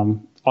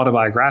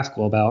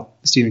autobiographical about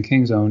Stephen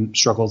King's own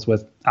struggles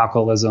with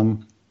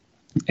alcoholism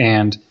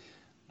and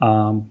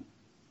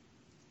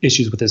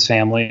issues with his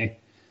family.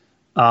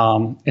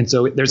 And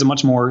so there's a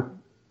much more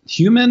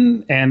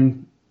human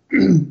and,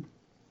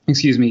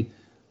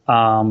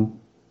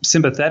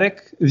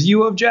 sympathetic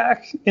view of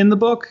Jack in the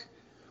book.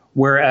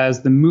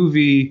 Whereas the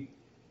movie,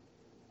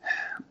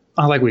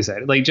 like we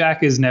said, like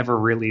Jack is never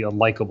really a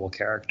likable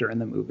character in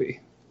the movie.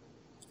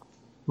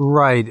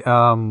 Right.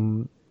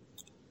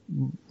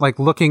 Like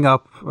looking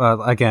up,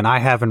 again, I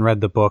haven't read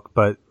the book,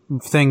 but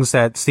things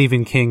that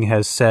Stephen King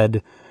has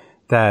said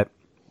that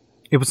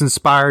it was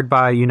inspired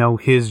by,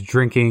 his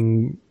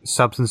drinking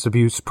substance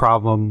abuse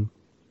problem.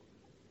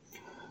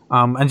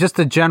 And just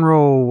the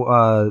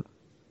general,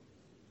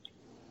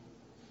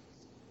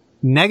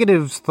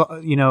 negative,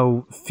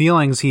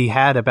 feelings he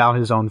had about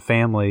his own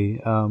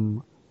family.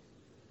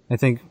 I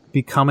think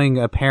becoming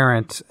a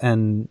parent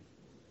and,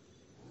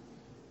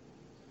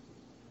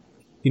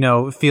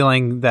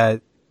 feeling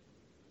that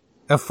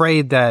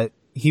afraid that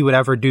he would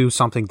ever do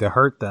something to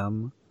hurt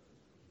them.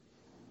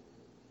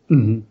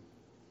 Mm-hmm.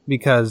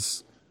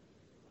 Because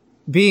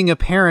being a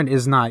parent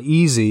is not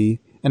easy,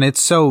 and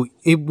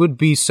it would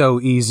be so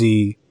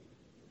easy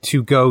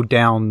to go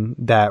down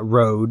that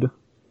road.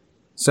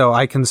 So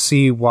I can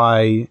see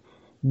why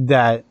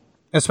that,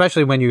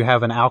 especially when you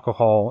have an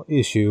alcohol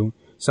issue,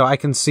 so I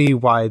can see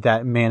why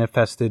that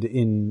manifested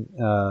in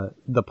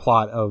the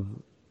plot of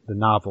the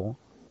novel.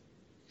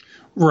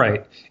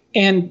 Right.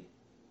 And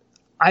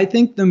I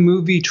think the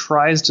movie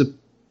tries to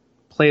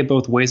play it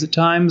both ways at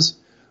times.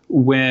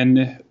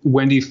 When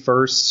Wendy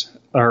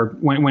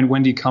when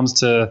Wendy comes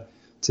to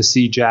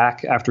see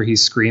Jack after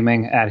he's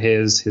screaming at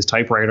his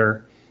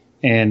typewriter,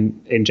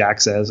 and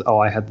Jack says, "Oh,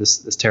 I had this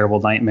terrible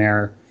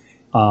nightmare,"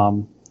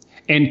 and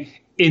And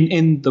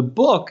in the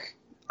book,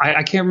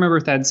 I can't remember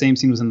if that same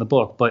scene was in the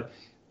book, but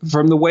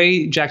from the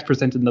way Jack's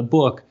presented in the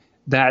book,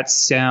 that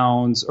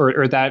sounds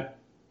or that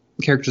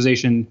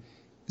characterization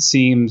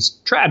seems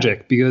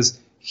tragic because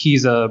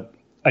he's a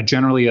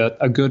generally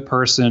a good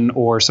person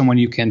or someone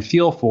you can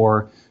feel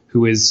for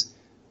who is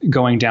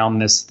going down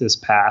this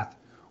path.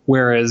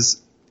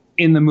 Whereas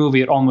in the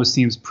movie, it almost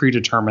seems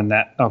predetermined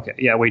that, okay,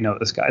 yeah, we know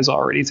this guy's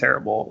already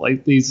terrible.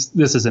 Like this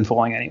isn't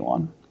fooling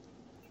anyone.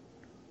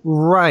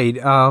 Right.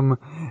 And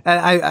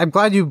I'm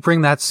glad you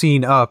bring that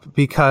scene up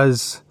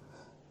because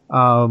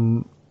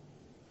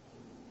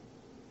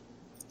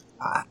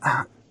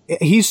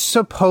he's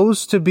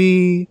supposed to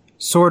be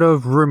sort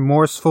of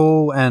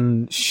remorseful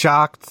and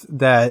shocked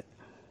that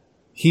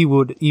he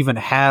would even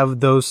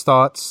have those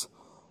thoughts.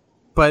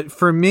 But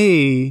for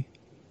me,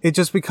 it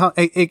just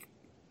it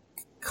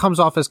comes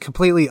off as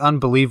completely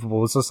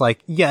unbelievable. It's just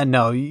like, yeah,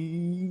 no,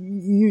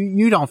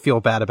 you don't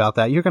feel bad about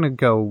that. You're going to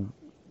go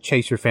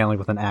chase your family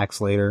with an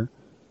axe later.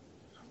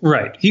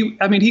 Right.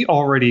 He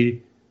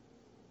already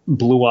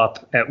blew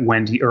up at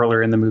Wendy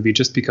earlier in the movie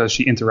just because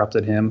she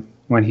interrupted him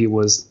when he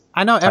was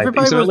I know typing.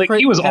 everybody So, was like,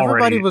 pretty, he was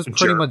everybody already was a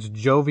pretty jerk. much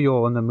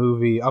jovial in the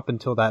movie up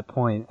until that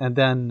point, and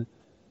then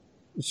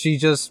she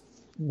just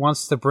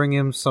wants to bring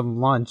him some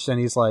lunch, and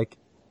he's like,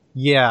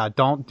 "Yeah,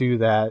 don't do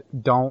that.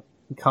 Don't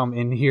come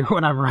in here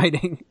when I'm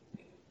writing."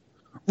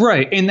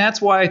 Right, and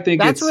that's why I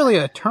think That's it's really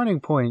a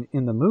turning point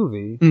in the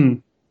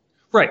movie.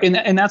 right,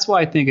 and that's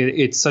why I think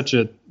it's such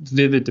a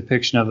vivid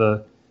depiction of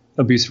a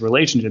abusive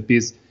relationship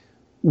because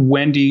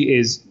Wendy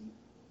is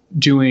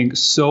doing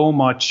so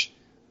much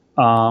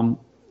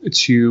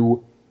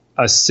to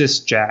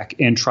assist Jack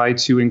and try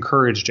to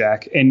encourage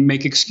Jack and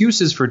make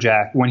excuses for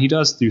Jack when he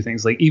does do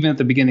things. Like even at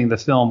the beginning of the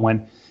film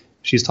when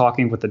she's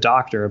talking with the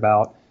doctor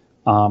about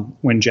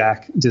when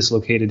Jack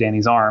dislocated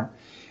Danny's arm,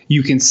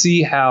 you can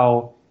see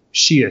how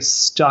she is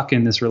stuck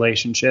in this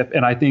relationship.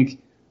 And I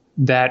think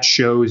that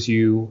shows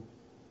you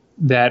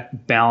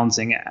that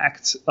balancing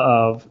act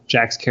of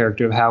Jack's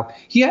character of how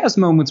he has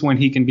moments when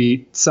he can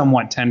be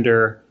somewhat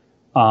tender.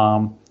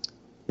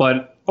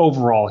 But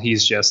overall,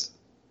 he's just,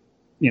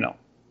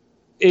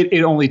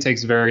 it only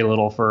takes very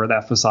little for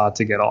that facade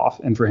to get off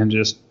and for him to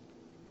just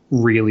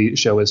really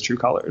show his true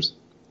colors.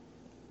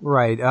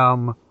 Right.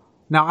 Now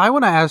I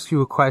want to ask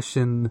you a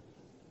question.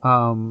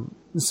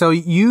 So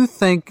you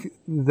think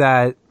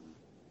that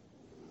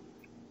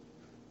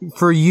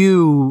for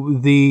you,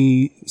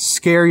 the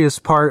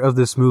scariest part of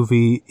this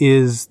movie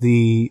is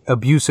the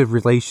abusive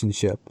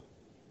relationship?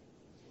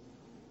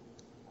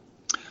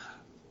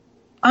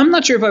 I'm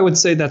not sure if I would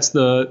say that's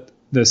the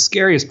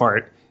scariest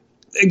part.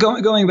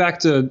 Going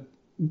back to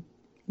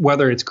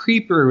whether it's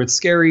creepy or it's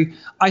scary,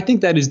 I think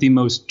that is the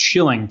most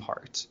chilling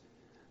part.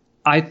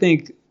 I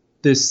think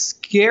the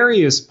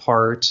scariest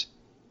part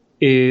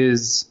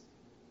is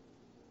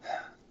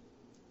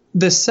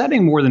the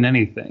setting more than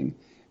anything.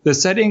 The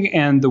setting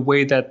and the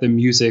way that the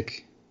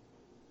music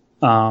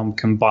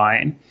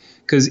combine.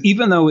 Because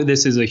even though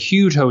this is a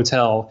huge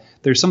hotel,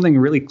 there's something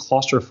really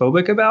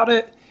claustrophobic about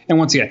it. And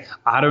once again,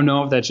 I don't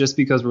know if that's just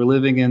because we're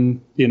living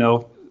in,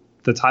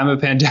 the time of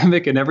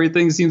pandemic and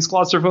everything seems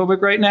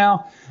claustrophobic right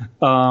now.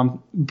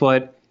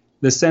 But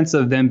the sense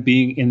of them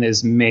being in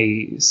this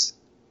maze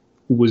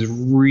was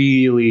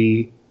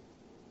really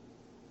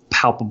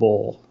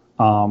palpable.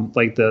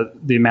 Like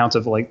the amount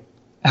of like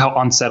how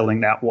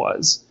unsettling that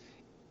was.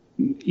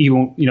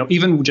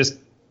 Even just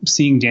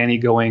seeing Danny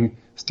going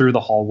through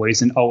the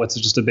hallways and, it's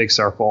just a big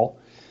circle.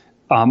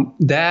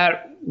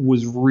 That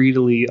was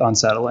really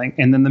unsettling.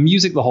 And then the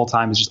music the whole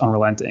time is just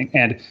unrelenting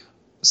and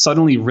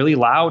suddenly really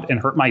loud and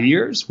hurt my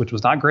ears, which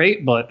was not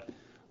great, but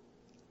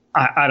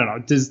I don't know.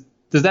 Does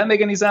that make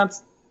any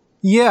sense?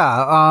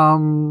 Yeah.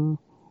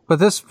 But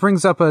this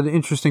brings up an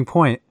interesting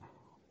point.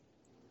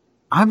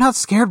 I'm not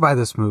scared by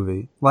this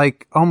movie,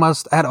 like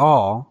almost at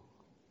all.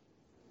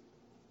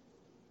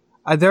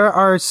 There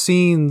are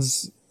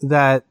scenes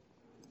that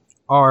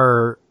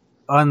are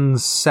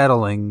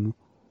unsettling.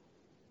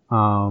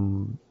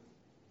 I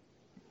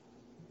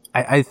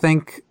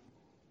think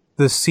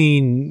the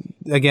scene,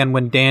 again,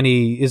 when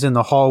Danny is in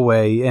the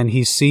hallway and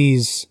he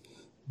sees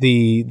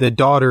the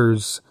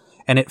daughters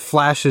and it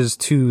flashes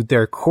to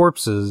their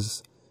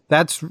corpses,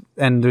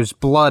 and there's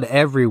blood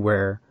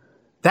everywhere.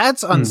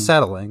 That's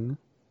unsettling.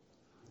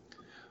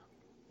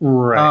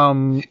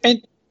 Right.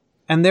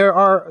 And there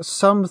are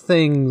some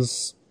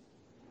things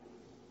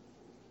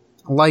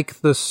like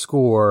the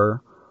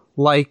score,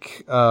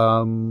 like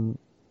the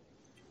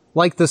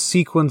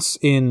sequence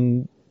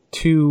in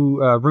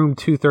room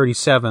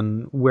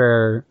 237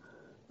 where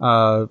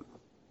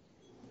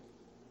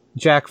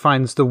Jack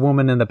finds the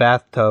woman in the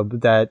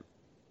bathtub that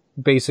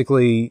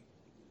basically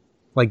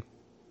like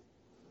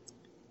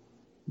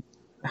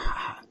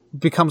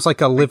becomes like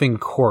a living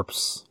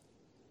corpse.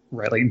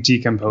 Right, like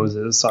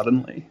decomposes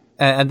suddenly.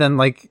 And then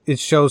like it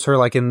shows her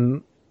like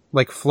in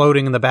like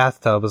floating in the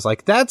bathtub is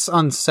like, that's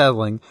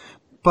unsettling.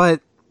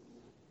 But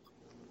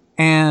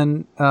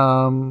and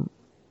the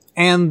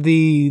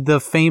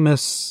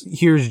famous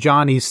Here's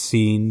Johnny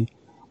scene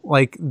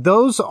Like,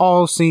 those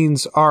all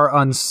scenes are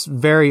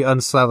very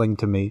unsettling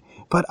to me,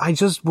 but I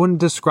just wouldn't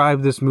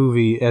describe this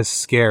movie as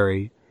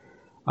scary.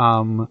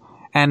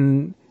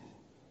 And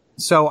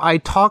so I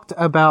talked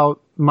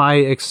about my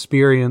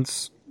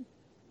experience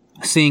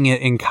seeing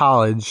it in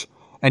college,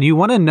 and you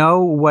want to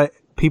know what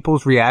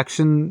people's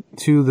reaction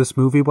to this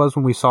movie was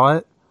when we saw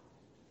it?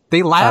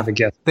 They laughed.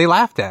 They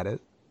laughed at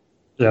it.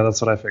 Yeah,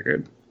 that's what I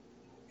figured.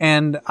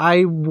 And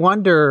I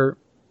wonder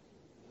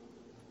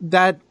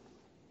that,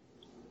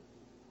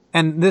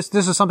 and this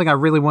is something I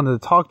really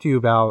wanted to talk to you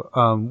about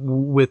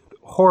with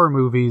horror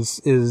movies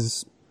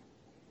is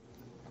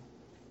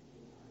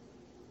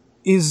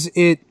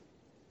it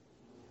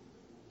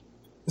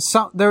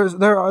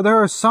there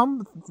are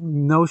some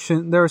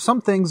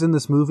things in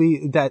this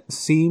movie that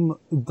seem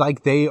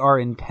like they are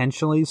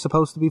intentionally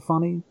supposed to be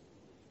funny.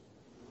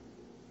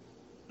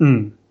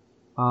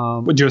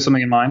 Would you have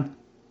something in mind?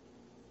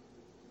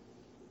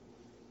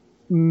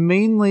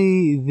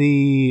 Mainly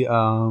the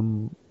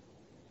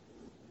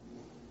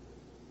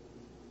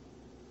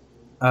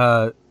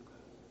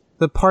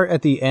part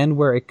at the end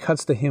where it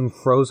cuts to him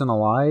frozen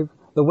alive.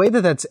 The way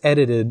that that's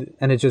edited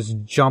and it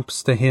just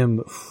jumps to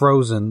him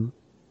frozen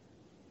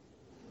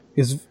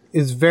is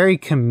very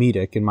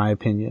comedic, in my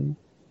opinion.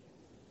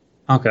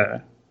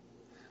 Okay.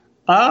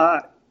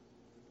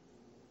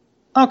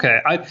 Okay.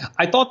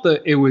 I thought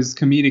that it was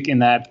comedic in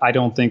that I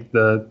don't think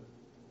the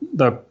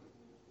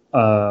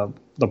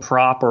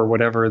prop or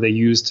whatever they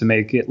used to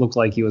make it look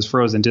like he was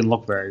frozen didn't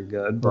look very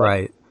good. But.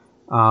 Right.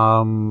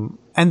 And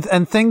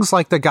things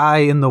like the guy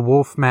in the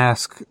wolf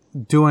mask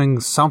doing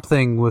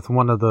something with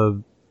one of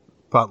the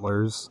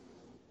butlers.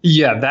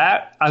 Yeah,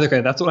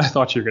 that's what I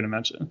thought you were going to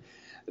mention.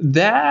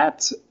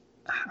 That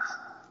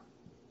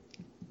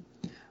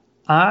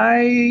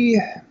I'm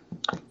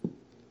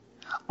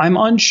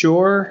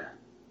unsure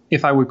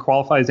if I would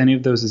qualify as any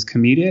of those as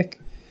comedic.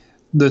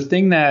 The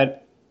thing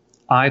that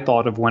I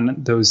thought of when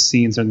those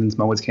scenes and these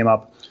moments came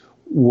up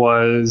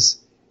was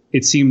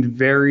it seemed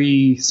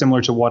very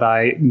similar to what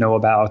I know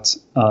about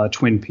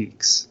Twin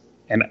Peaks.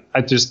 And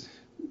I just,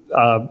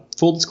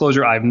 full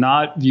disclosure, I've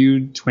not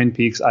viewed Twin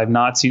Peaks. I've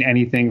not seen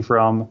anything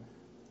from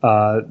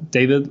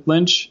David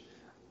Lynch.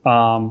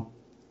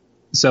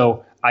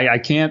 So I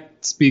can't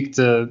speak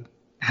to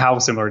how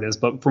similar it is,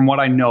 but from what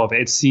I know of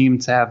it, it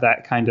seemed to have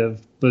that kind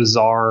of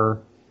bizarre,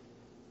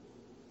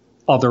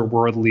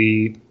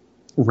 otherworldly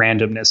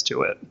randomness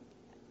to it.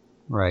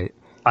 Right.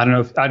 I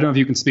don't know if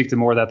you can speak to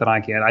more of that than I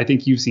can. I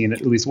think you've seen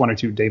at least one or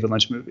two David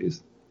Lynch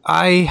movies.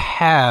 I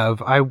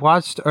have. I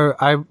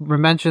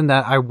mentioned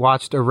that I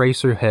watched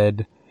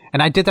Eraserhead,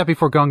 and I did that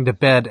before going to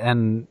bed,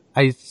 and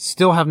I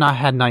still have not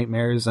had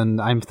nightmares, and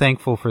I'm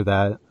thankful for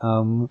that.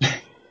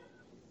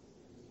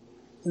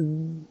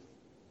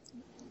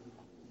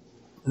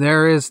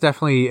 There is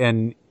definitely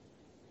an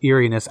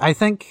eeriness. I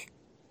think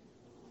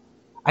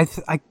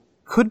I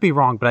could be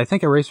wrong, but I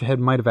think Eraserhead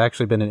might have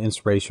actually been an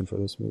inspiration for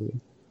this movie.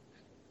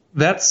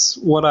 That's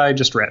what I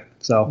just read.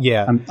 So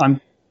yeah, I'm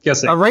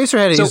guessing.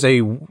 Eraserhead is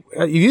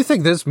if you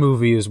think this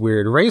movie is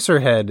weird,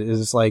 Eraserhead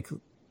is like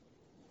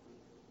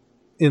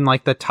in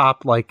like the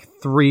top like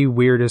 3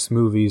 weirdest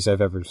movies I've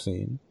ever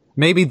seen.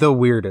 Maybe the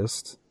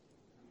weirdest.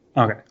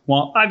 Okay.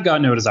 Well, I've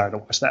got no desire to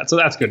watch that, so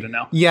that's good to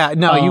know. Yeah,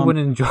 no, you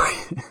wouldn't enjoy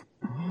it.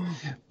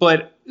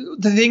 But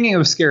the thinking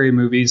of scary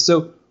movies,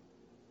 so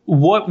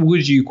what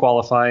would you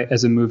qualify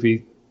as a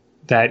movie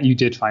that you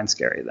did find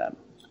scary then?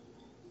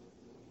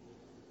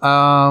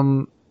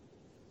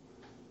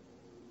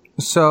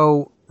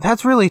 So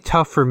that's really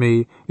tough for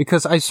me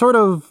because I sort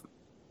of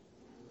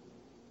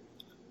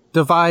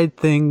divide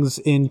things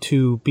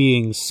into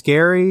being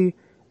scary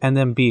and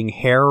then being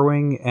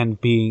harrowing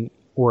and being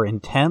or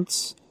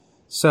intense.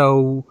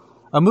 So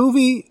a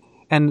movie,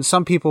 and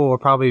some people will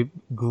probably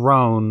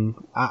groan.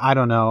 I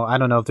don't know. I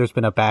don't know if there's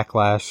been a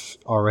backlash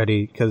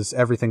already because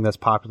everything that's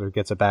popular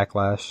gets a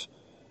backlash.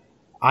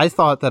 I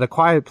thought that A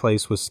Quiet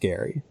Place was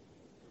scary.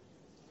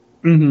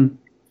 Mm-hmm.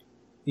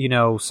 You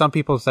know, some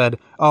people said,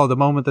 oh, the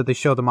moment that they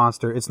show the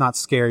monster, it's not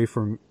scary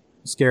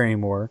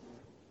anymore.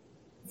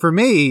 For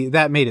me,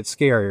 that made it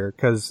scarier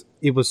because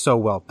it was so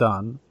well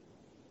done.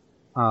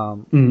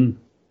 But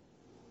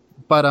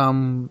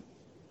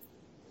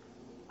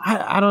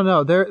I don't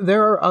know.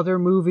 There are other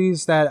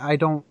movies that I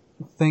don't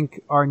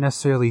think are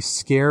necessarily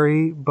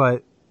scary,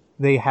 but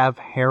they have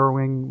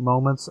harrowing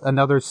moments.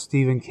 Another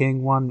Stephen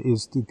King one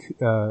is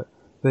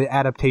the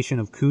adaptation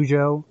of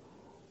Cujo,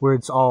 where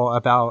it's all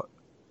about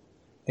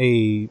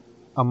a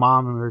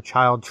mom and her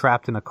child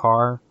trapped in a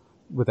car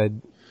with a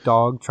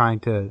dog trying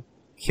to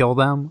kill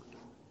them.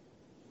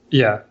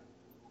 Yeah.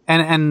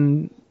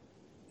 And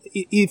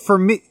for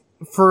me,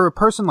 for a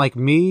person like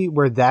me,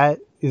 where that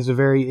is a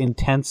very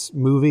intense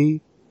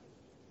movie,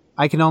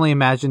 I can only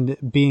imagine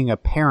being a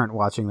parent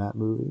watching that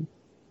movie.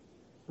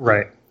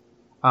 Right.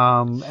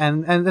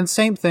 And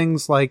same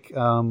things like,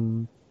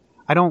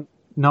 I don't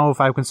know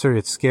if I would consider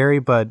it scary,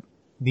 but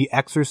The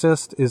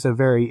Exorcist is a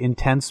very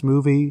intense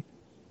movie.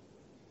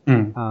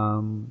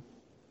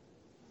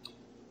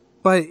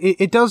 But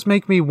it does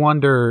make me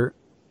wonder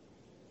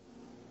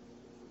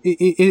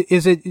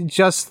is it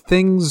just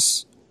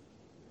things?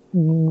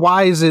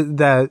 Why is it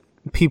that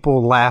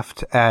people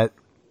laughed at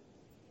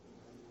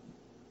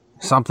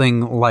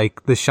something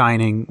like The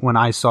Shining when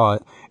I saw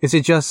it? Is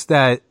it just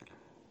that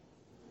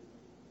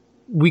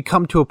we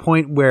come to a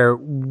point where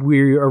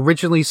we're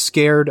originally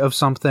scared of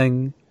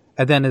something,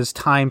 and then as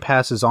time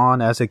passes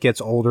on, as it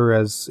gets older,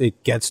 as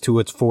it gets to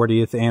its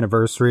 40th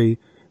anniversary,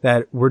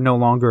 that we're no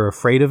longer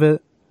afraid of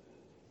it?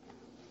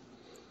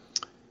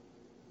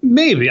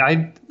 Maybe.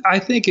 I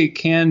think it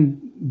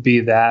can be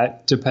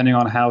that, depending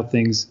on how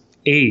things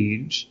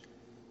age,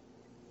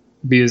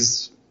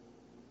 because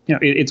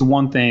it's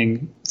one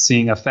thing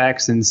seeing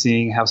effects and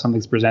seeing how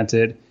something's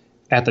presented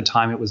at the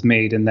time it was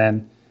made, and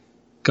then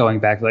going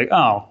back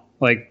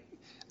like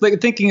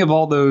thinking of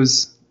all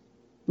those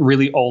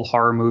really old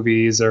horror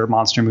movies or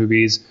monster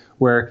movies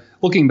where,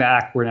 looking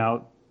back, we're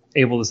now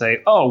able to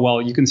say, oh,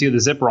 well, you can see the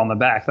zipper on the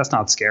back. That's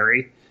not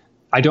scary.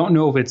 I don't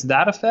know if it's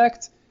that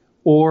effect,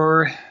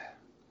 or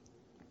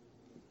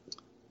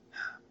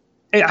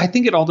I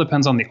think it all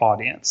depends on the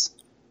audience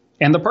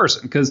and the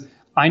person. Because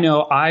I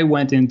know I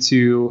went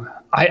into,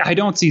 I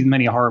don't see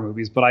many horror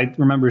movies, but I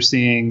remember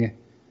seeing,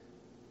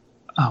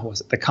 was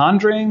it The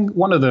Conjuring?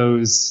 One of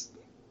those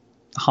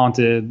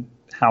haunted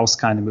house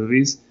kind of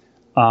movies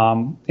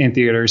in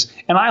theaters.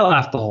 And I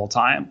laughed the whole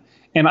time.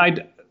 And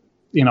I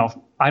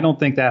don't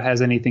think that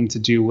has anything to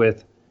do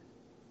with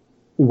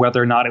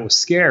whether or not it was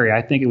scary.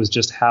 I think it was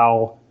just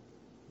how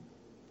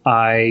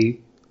I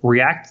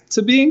react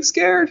to being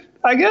scared,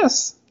 I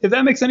guess, if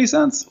that makes any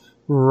sense.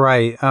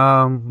 Right.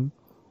 But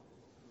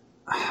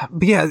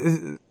yeah,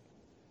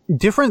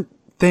 different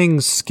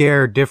things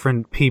scare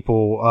different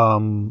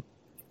people.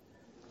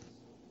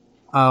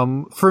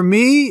 For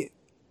me,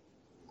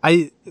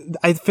 I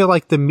feel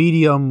like the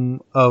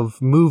medium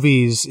of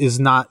movies is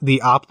not the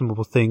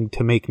optimal thing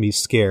to make me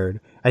scared.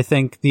 I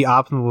think the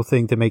optimal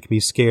thing to make me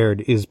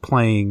scared is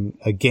playing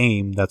a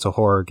game that's a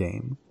horror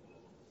game.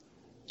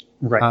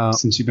 Right,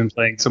 since you've been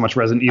playing so much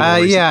Resident Evil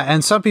recently. Yeah,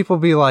 and some people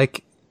be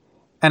like,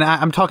 and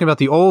I'm talking about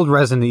the old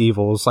Resident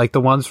Evils, like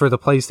the ones for the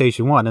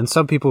PlayStation 1, and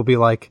some people be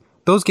like,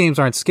 those games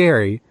aren't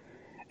scary.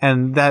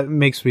 And that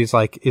makes me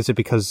like, is it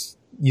because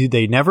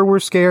they never were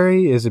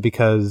scary? Is it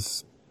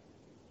because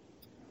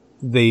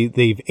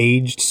they've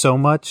aged so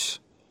much?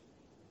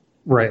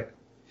 Right.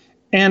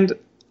 And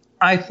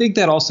I think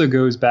that also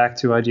goes back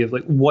to the idea of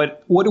like,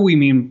 what do we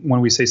mean when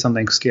we say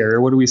something's scary?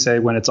 Or what do we say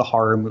when it's a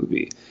horror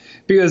movie?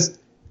 Because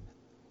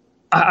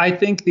I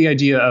think the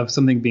idea of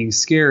something being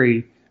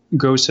scary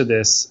goes to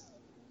this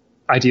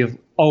idea of,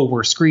 oh,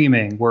 we're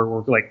screaming,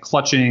 we're like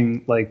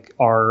clutching like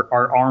our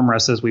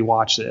armrests as we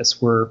watch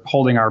this, we're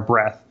holding our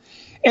breath.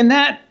 And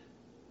that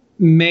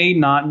may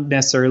not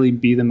necessarily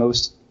be the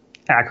most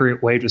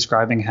accurate way of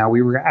describing how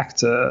we react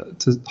to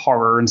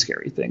horror and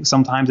scary things.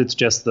 Sometimes it's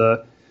just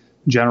the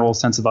general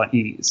sense of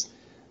unease.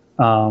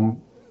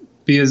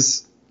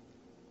 Because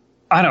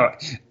I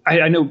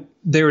know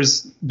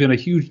there's been a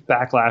huge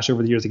backlash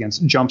over the years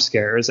against jump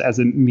scares as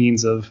a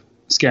means of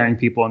scaring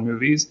people in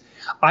movies.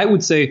 I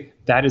would say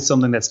that is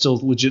something that still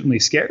legitimately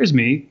scares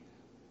me,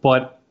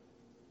 but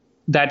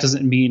that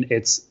doesn't mean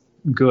it's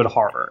good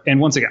horror. And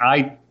once again,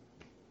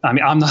 I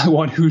mean, I'm not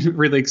one who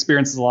really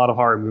experiences a lot of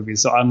horror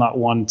movies, so I'm not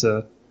one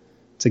to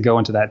go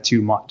into that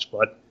too much.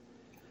 But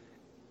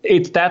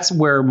that's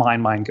where my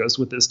mind goes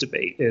with this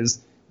debate: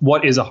 is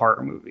what is a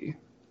horror movie?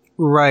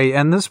 Right,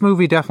 and this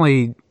movie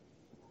definitely,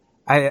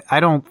 I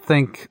don't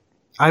think,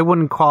 I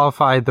wouldn't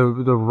qualify the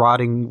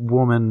rotting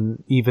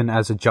woman even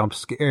as a jump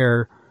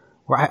scare.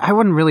 I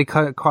wouldn't really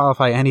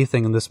qualify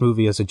anything in this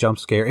movie as a jump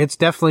scare. It's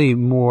definitely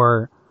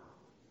more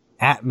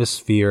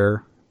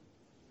atmosphere.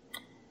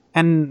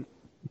 And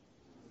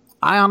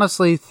I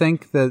honestly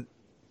think that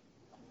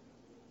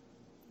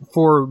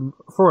for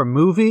a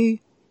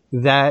movie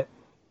that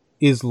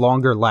is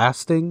longer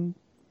lasting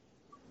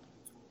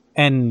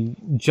and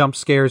jump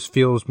scares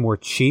feels more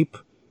cheap.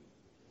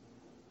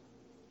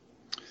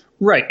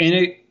 Right. And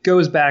it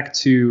goes back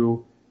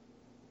to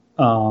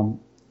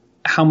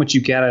how much you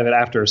get out of it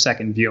after a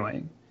second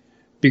viewing.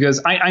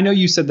 Because I know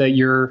you said that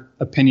your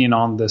opinion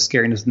on the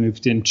scariness of the movie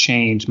didn't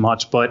change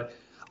much, but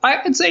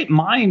I would say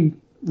mine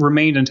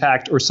remained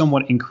intact or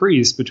somewhat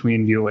increased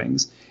between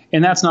viewings.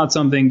 And that's not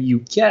something you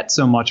get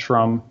so much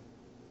from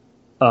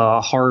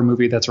a horror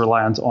movie that's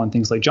reliant on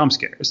things like jump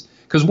scares.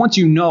 Because once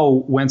you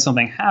know when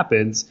something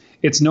happens,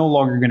 it's no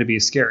longer going to be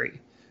scary.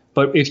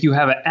 But if you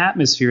have an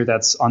atmosphere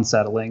that's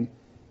unsettling,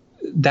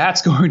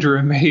 that's going to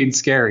remain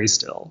scary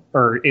still,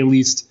 or at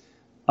least,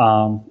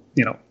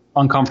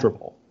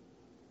 uncomfortable.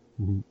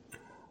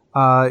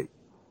 Mm-hmm.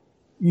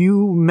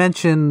 You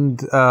mentioned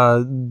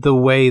the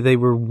way they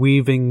were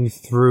weaving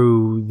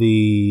through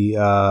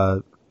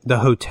the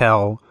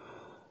hotel.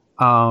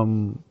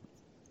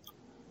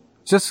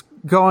 Just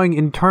going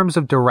in terms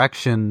of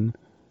direction,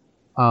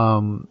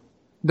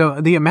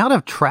 the amount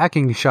of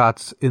tracking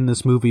shots in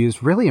this movie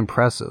is really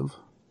impressive.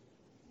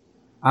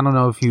 I don't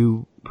know if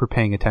you were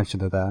paying attention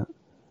to that.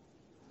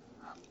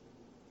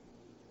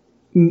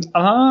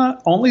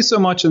 Only so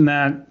much in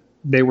that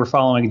they were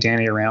following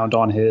Danny around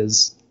on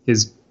his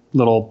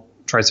little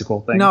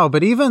tricycle thing. No,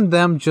 but even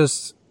them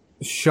just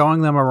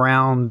showing them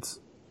around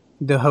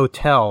the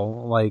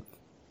hotel, like,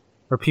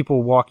 or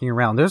people walking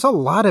around, there's a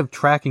lot of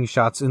tracking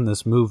shots in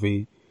this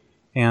movie,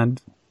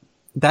 and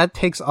that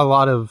takes a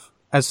lot of,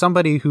 as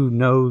somebody who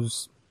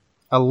knows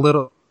a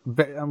little,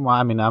 well,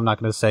 I mean, I'm not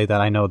going to say that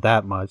I know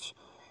that much,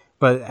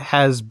 but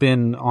has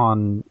been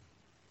on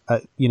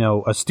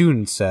a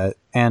student set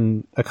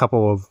and a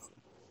couple of,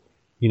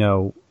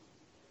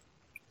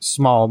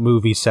 small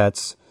movie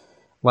sets.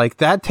 Like,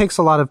 that takes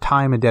a lot of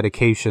time and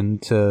dedication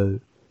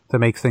to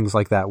make things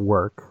like that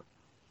work.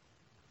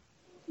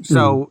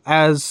 So,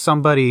 as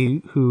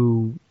somebody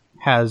who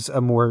has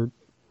a more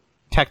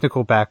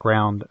technical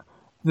background,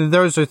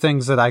 those are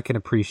things that I can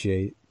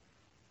appreciate.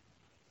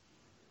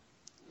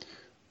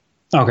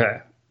 Okay.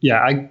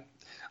 Yeah,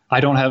 I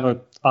don't have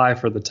an eye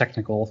for the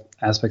technical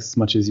aspects as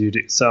much as you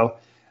do. So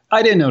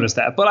I didn't notice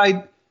that.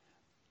 But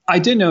I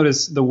did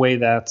notice the way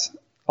that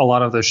a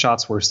lot of the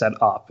shots were set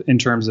up in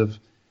terms of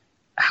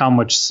how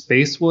much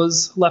space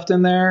was left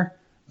in there,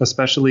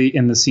 especially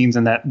in the scenes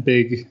in that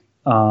big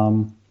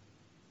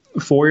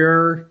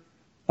foyer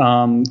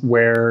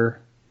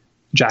where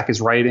Jack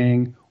is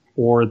writing,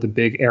 or the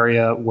big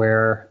area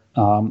where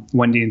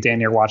Wendy and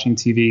Danny are watching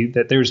TV,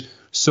 that there's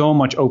so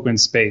much open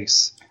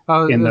space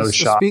in those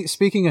shots.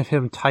 Speaking of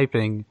him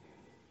typing,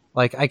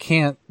 like, I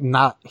can't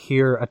not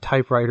hear a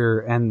typewriter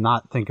and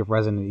not think of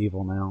Resident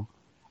Evil now.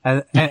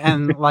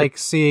 And like,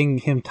 seeing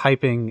him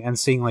typing and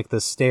seeing, like,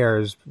 the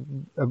stairs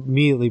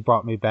immediately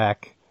brought me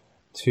back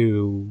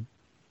to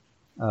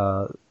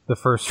the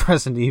first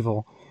Resident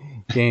Evil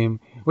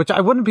game, which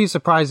I wouldn't be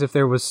surprised if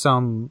there was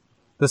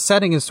the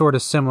setting is sort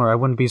of similar. I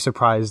wouldn't be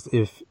surprised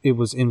if it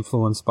was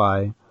influenced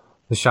by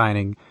The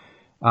Shining,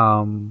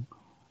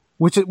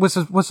 which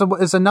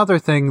is another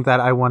thing that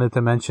I wanted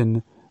to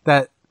mention,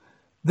 that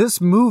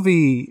this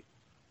movie,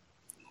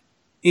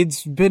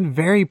 it's been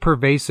very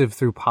pervasive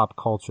through pop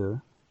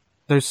culture.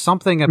 There's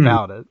something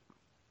about it.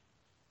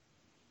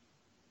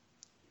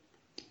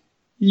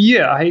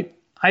 Yeah,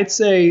 I'd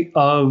say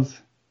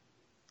of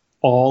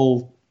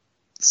all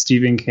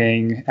Stephen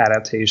King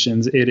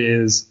adaptations, it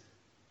is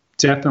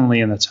definitely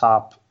in the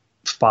top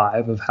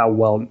 5 of how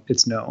well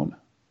it's known.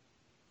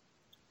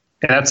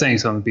 And that's saying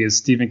something, because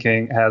Stephen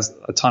King has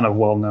a ton of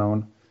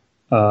well-known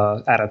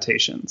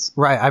adaptations.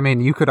 Right. I mean,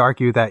 you could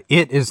argue that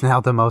it is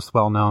now the most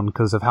well-known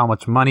because of how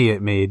much money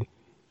it made.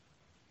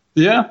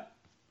 Yeah.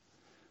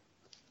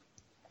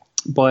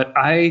 But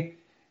I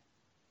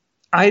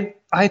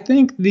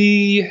think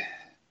the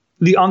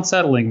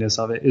unsettlingness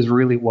of it is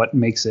really what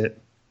makes it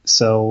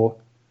so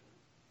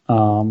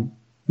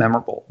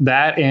memorable.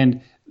 That,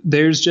 and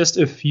there's just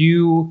a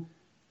few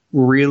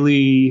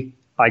really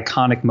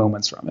iconic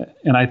moments from it,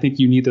 and I think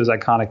you need those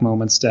iconic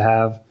moments to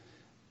have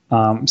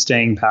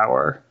staying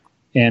power.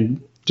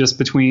 And just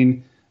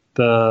between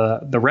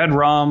the red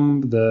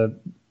rum, the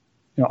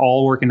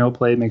all work and no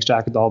play makes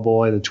Jack a dull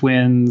boy, the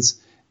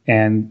twins,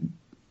 and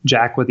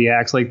Jack with the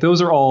axe, like,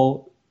 those are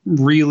all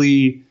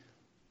really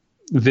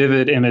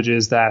vivid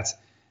images that,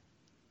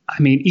 I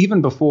mean,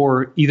 even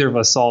before either of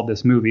us saw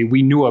this movie,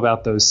 we knew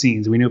about those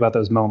scenes. We knew about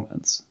those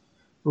moments.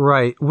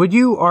 Right. Would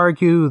you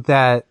argue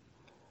that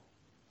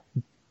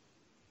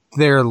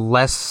they're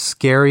less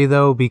scary,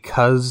 though,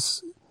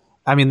 because,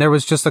 I mean, there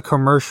was just a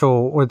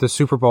commercial or the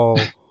Super Bowl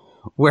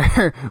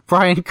where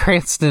Bryan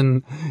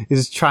Cranston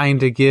is trying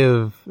to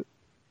give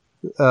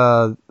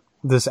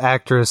this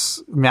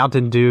actress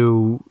Mountain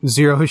Dew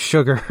Zero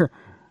Sugar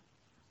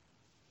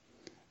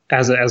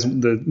as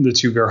the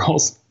two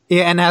girls.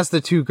 Yeah, and as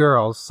the two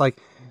girls. Like,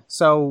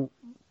 so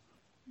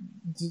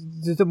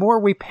the more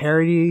we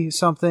parody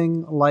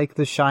something like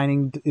The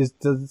Shining,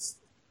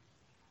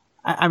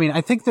 I mean,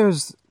 I think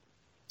there's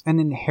an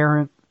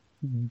inherent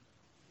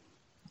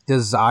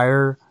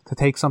desire to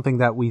take something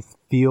that we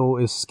feel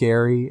is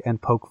scary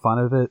and poke fun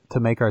of it to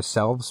make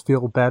ourselves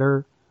feel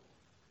better.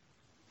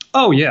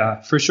 Oh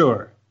yeah, for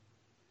sure.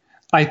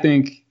 I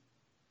mean,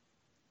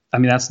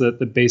 that's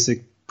the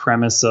basic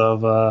premise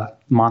of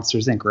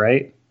Monsters Inc.,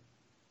 right?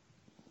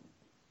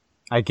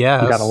 I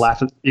guess. You gotta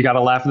laugh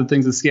at the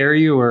things that scare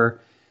you,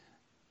 or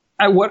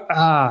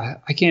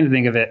I can't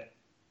think of it.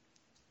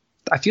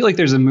 I feel like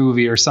there's a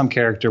movie or some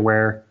character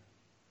where,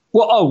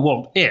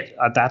 It.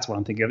 That's what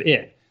I'm thinking of.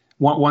 It.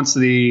 Once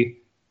the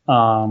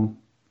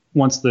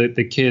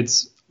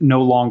kids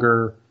no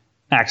longer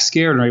act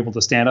scared and are able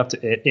to stand up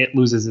to it, it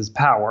loses its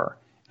power.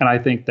 And I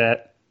think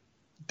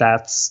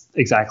that's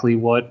exactly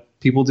what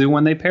people do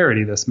when they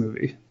parody this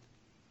movie.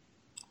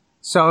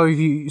 So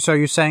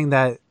you're saying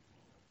that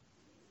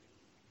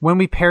when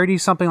we parody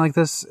something like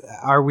this,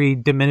 are we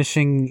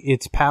diminishing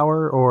its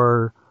power,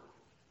 or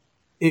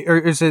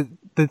is it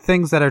the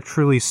things that are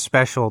truly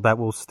special that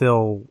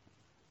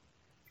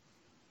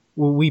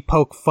we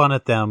poke fun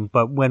at them,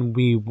 but when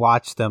we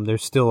watch them,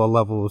 there's still a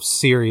level of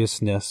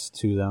seriousness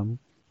to them?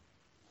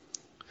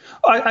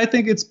 I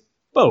think it's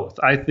both.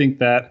 I think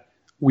that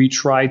we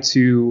try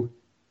to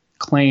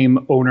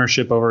claim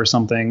ownership over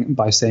something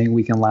by saying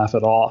we can laugh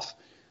it off,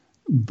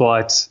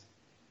 but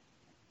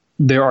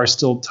there are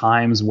still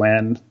times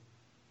when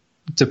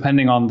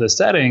depending on the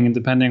setting and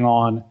depending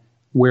on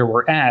where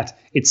we're at,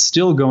 it's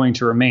still going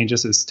to remain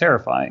just as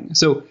terrifying.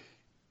 So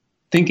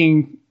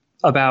thinking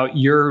about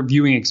your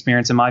viewing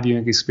experience and my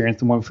viewing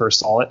experience when we first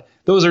saw it,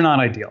 those are not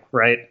ideal,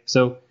 right?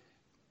 So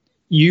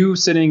you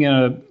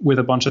sitting with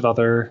a bunch of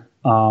other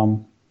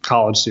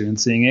college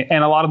students seeing it,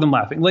 and a lot of them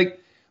laughing. Like,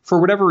 for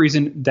whatever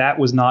reason, that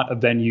was not a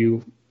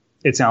venue,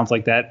 it sounds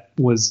like, that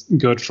was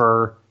good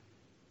for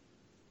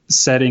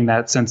setting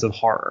that sense of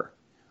horror.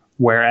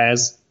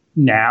 Whereas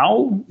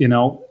now,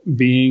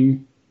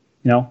 being,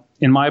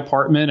 in my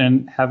apartment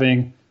and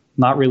having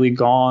not really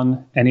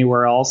gone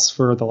anywhere else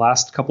for the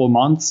last couple of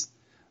months,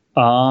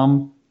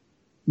 that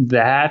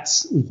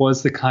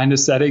was the kind of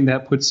setting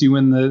that puts you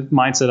in the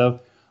mindset of,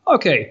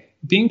 okay,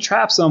 being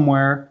trapped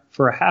somewhere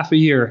for a half a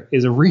year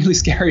is a really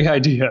scary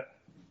idea.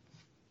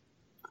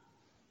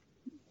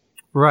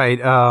 Right.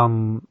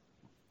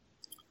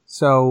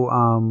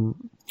 So,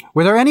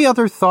 were there any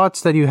other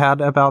thoughts that you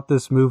had about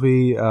this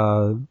movie?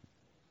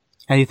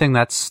 Anything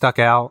that stuck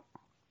out?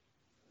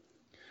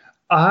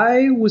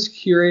 I was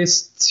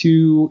curious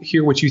to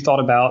hear what you thought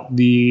about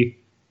the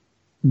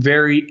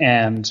very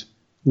end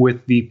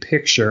with the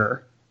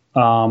picture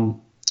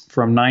from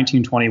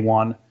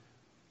 1921,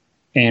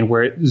 and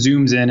where it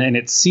zooms in and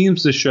it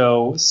seems to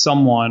show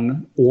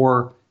someone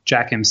or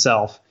Jack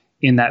himself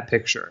in that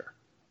picture.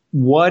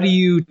 What do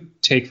you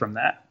take from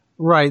that?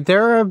 Right.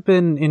 There have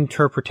been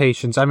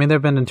interpretations. I mean, there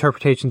have been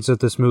interpretations of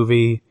this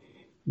movie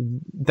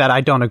that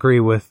I don't agree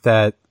with,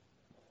 that,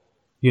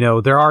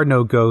 there are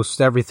no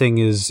ghosts. Everything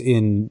is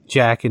in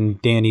Jack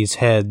and Danny's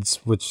heads,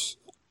 which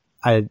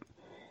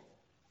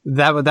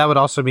that would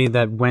also mean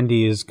that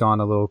Wendy has gone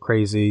a little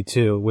crazy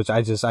too, which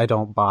I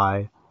don't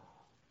buy.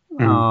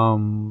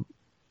 Mm.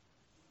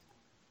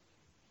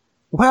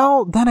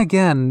 Well, then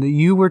again,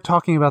 you were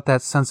talking about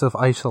that sense of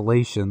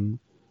isolation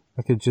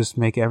that could just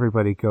make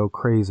everybody go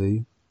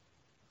crazy.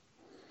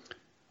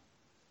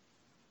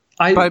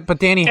 But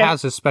Danny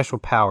has his special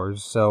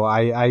powers, so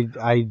I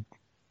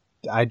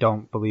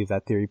don't believe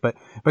that theory. But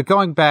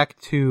going back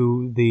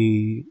to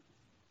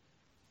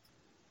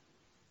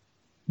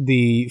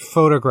the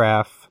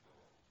photograph,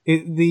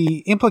 the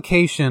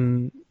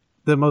implication,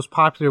 the most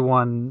popular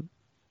one,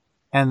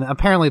 and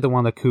apparently the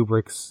one that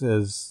Kubrick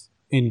has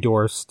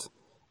endorsed,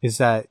 is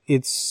that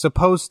it's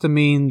supposed to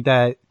mean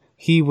that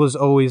he was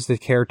always the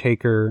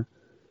caretaker.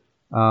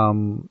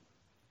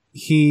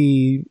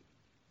 He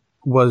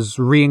was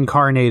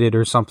reincarnated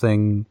or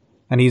something,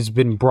 and he's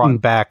been brought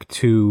back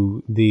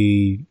to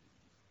the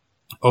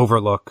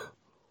Overlook.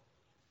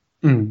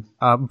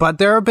 But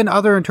there have been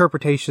other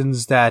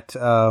interpretations that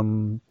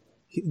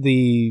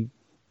the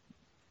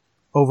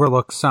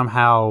Overlook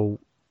somehow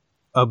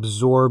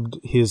absorbed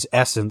his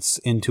essence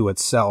into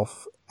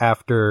itself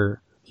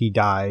after he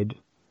died.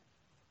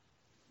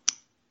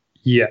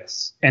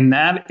 Yes, and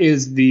that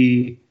is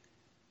the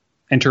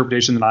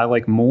interpretation that I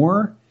like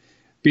more,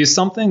 because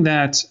something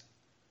that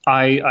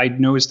I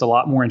noticed a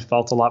lot more and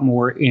felt a lot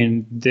more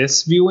in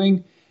this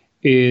viewing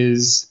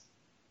is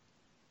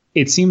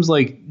it seems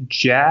like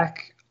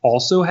Jack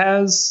also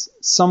has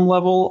some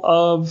level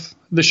of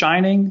The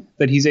Shining,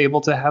 that he's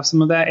able to have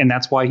some of that, and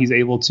that's why he's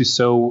able to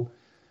see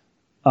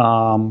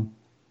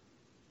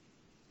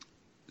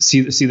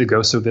the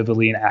ghosts so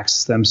vividly and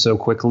access them so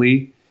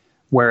quickly,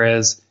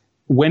 whereas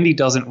Wendy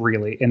doesn't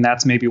really, and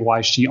that's maybe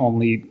why she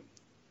only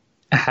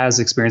has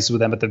experiences with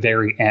them at the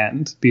very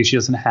end, because she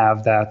doesn't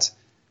have that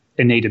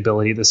innate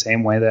ability the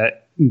same way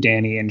that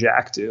Danny and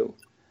Jack do.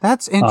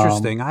 That's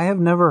interesting. I have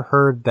never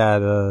heard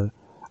that.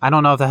 I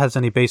don't know if that has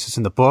any basis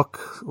in the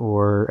book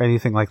or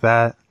anything like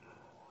that.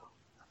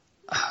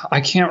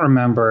 I can't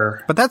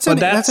remember. But that's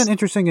an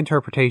interesting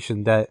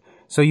interpretation.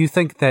 So you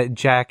think that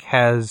Jack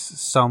has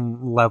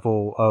some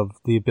level of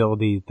the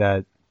ability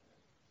that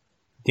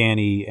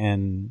Danny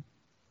and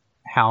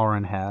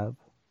Hallorann have?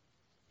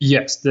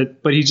 Yes,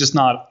 but he's just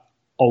not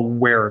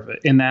aware of it,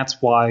 and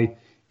that's why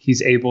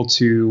he's able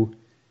to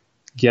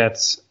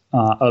get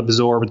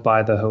absorbed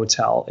by the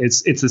hotel.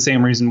 It's the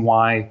same reason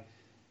why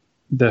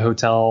the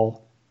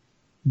hotel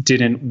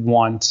didn't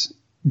want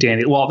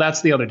Danny. Well,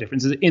 that's the other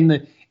difference. In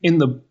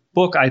the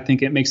book, I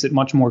think it makes it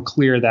much more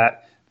clear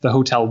that the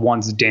hotel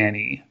wants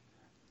Danny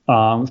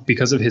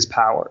because of his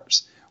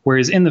powers,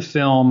 whereas in the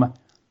film,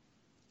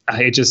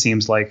 it just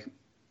seems like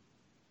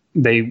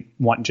they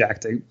want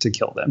Jack to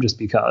kill them just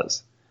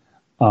because.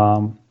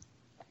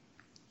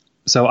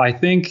 So I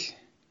think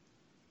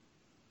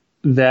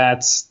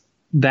that's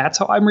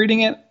how I'm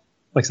reading it.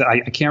 Like I said,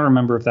 I can't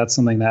remember if that's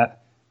something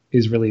that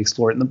is really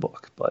explored in the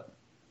book, but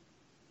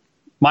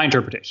my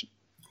interpretation.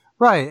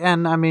 Right.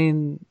 And I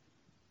mean,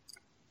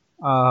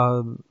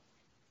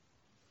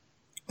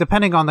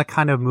 depending on the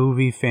kind of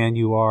movie fan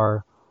you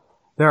are,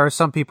 there are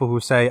some people who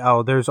say,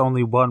 oh, there's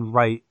only one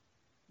right,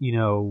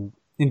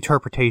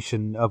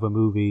 interpretation of a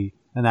movie,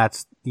 and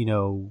that's,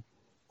 the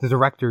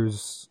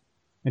director's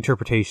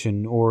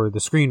interpretation or the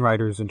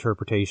screenwriter's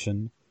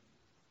interpretation.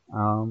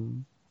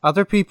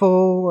 Other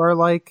people are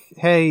like,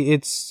 hey,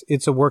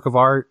 it's a work of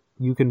art.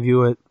 You can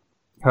view it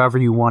however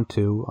you want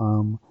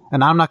to.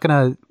 And I'm not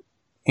going to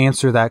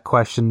answer that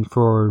question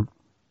for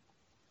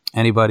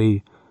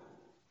anybody.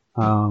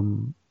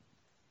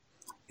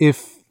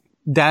 If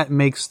that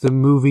makes the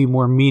movie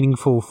more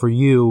meaningful for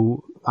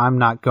you, I'm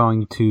not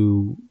going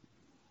to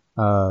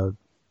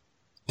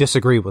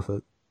disagree with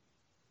it.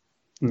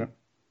 No.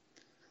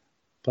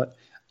 But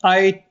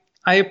I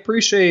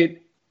appreciate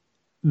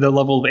the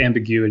level of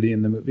ambiguity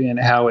in the movie and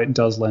how it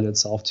does lend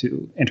itself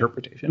to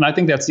interpretation. I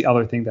think that's the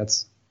other thing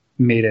that's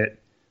made it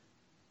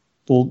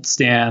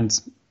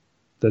stand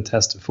the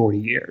test of 40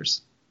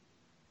 years.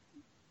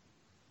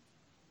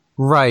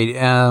 Right.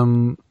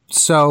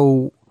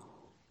 So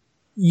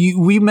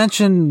we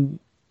mentioned,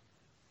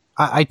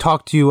 I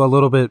talked to you a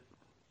little bit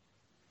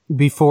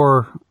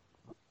before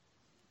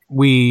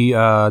we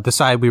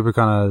decided we were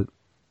going to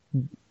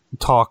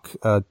talk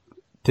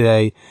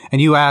today,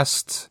 and you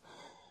asked,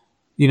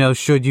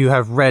 should you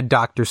have read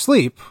Dr.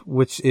 Sleep,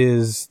 which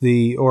is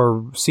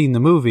or seen the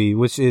movie,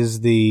 which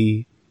is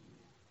the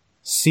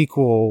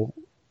sequel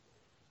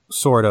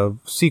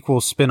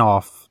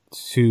spin-off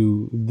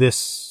to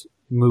this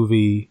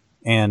movie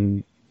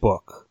and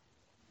book.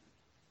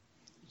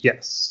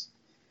 Yes.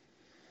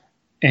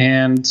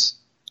 And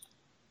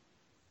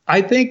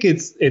I think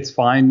it's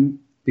fine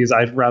because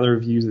I'd rather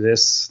view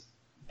this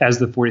as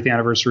the 40th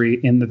anniversary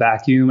in the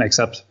vacuum,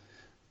 except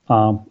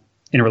in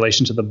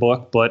relation to the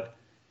book. But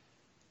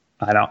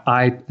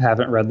I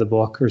haven't read the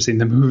book or seen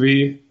the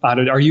movie.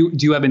 Do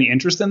you have any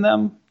interest in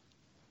them?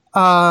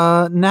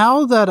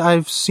 Now that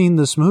I've seen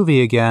this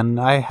movie again,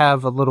 I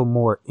have a little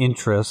more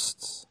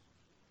interest.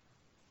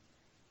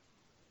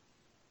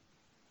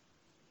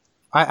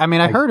 I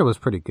mean, I heard it was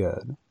pretty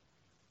good.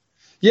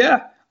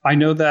 Yeah, I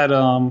know that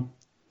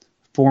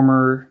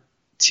former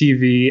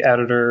TV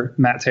editor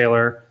Matt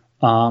Taylor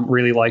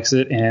really likes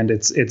it, and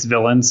it's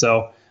villain.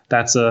 So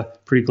that's a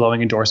pretty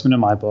glowing endorsement in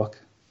my book.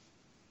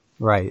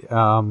 Right.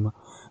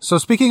 So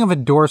speaking of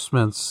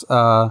endorsements,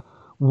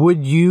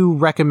 would you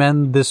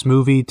recommend this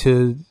movie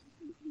to?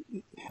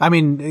 I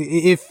mean,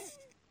 if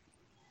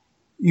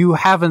you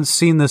haven't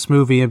seen this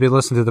movie and been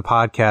listening to the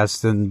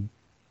podcast, then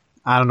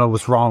I don't know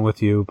what's wrong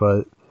with you,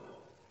 but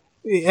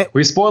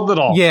we spoiled it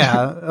all.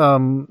 Yeah.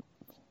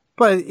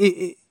 But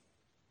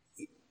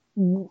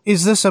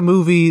is this a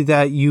movie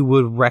that you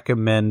would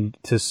recommend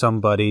to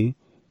somebody?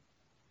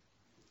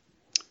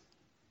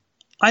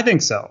 I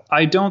think so.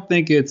 I don't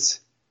think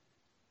it's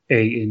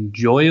a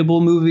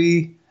enjoyable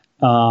movie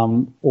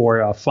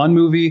or a fun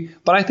movie,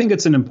 but I think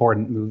it's an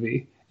important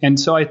movie. And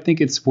so I think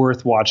it's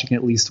worth watching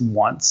at least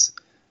once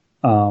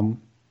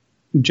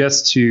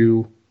just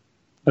to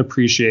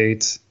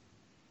appreciate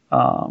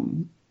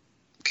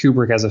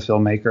Kubrick as a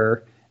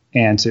filmmaker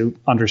and to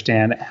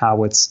understand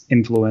how it's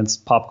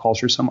influenced pop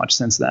culture so much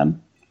since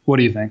then. What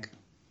do you think?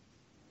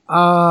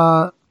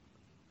 I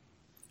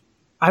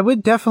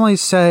would definitely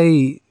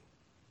say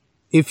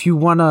if you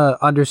want to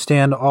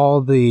understand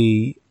all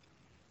the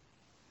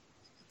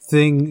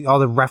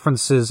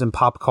references in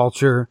pop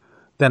culture,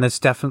 then it's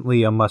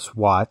definitely a must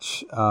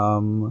watch.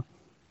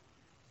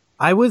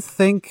 I would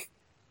think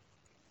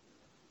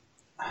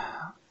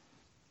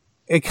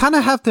I kind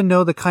of have to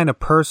know the kind of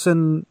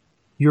person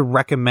you're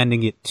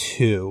recommending it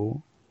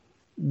to,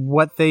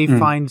 what they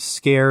find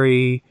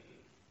scary,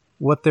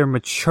 what their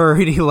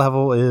maturity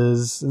level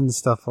is, and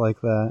stuff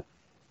like that.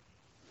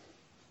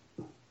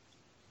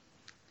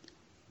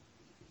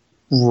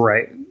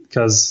 Right,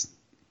 because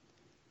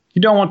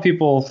you don't want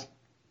people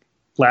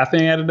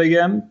laughing at it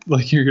again,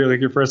 like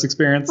your first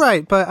experience.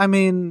 Right, but I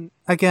mean,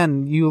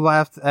 again, you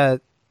laughed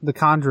at The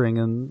Conjuring,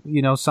 and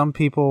some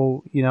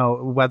people,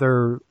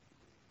 whether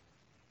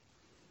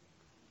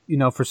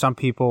for some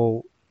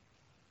people,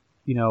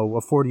 a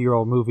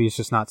 40-year-old movie is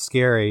just not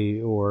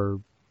scary,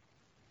 or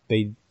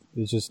it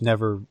just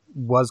never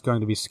was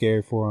going to be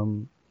scary for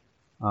them.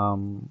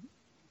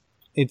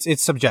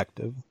 It's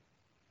subjective.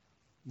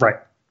 Right.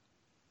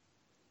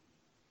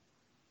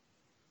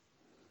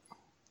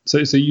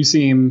 So you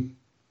seem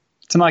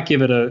to not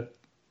give it a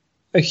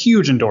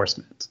huge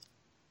endorsement.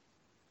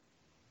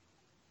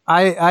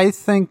 I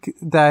think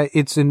that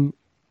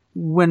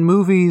when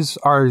movies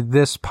are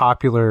this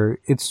popular,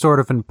 it's sort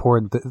of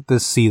important to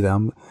see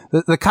them.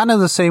 The kind of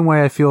the same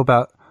way I feel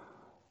about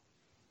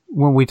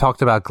when we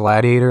talked about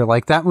Gladiator.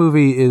 Like, that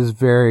movie is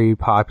very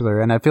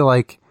popular, and I feel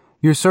like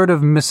you're sort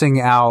of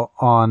missing out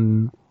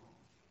on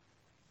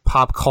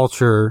pop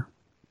culture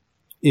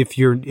if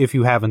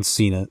you haven't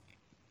seen it.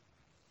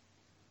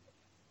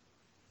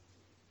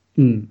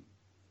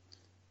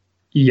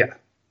 Yeah,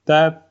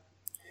 that's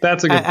a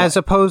good point. As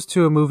opposed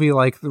to a movie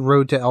like The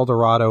Road to El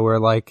Dorado, where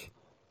like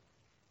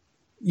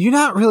you're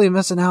not really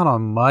missing out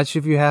on much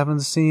if you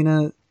haven't seen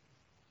it.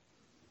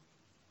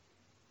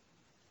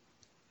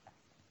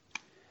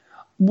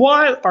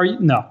 What are you?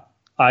 No,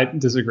 I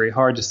disagree.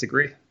 Hard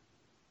disagree.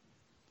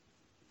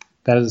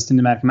 That is a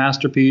cinematic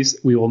masterpiece.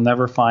 We will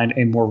never find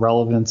a more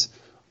relevant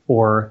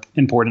or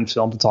important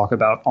film to talk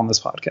about on this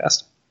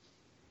podcast.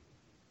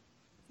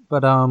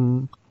 But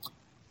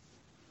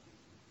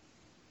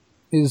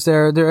is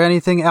there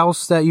anything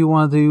else that you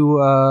want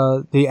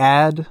to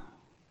add?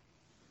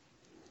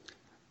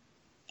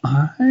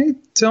 I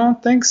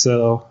don't think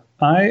so.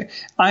 I'm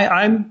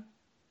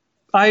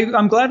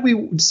glad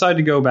we decided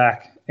to go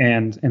back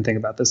and think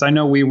about this. I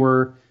know we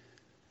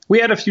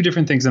had a few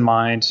different things in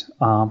mind.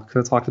 Could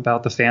have talked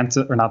about not the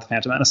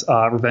Phantom Menace,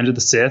 Revenge of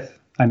the Sith.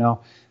 I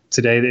know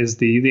today is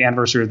the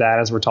anniversary of that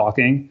as we're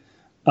talking.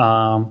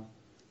 So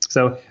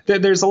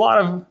there's a lot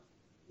of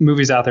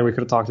movies out there we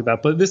could have talked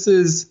about, but this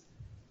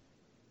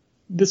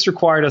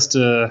required us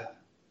to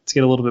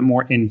get a little bit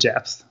more in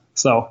depth.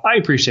 So I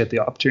appreciate the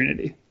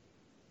opportunity.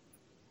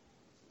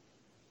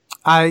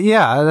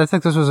 Yeah, I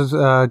think this was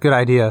a good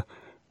idea.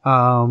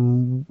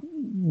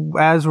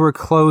 As we're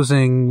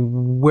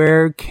closing,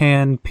 where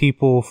can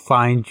people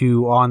find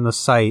you on the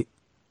site?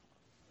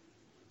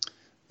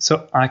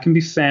 So I can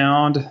be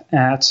found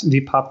at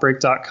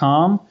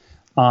thepopbreak.com.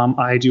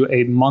 I do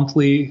a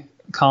monthly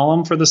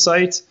column for the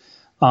site,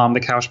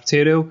 The Couch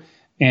Potato,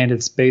 and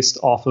it's based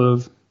off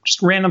of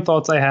just random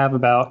thoughts I have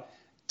about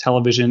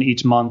television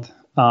each month.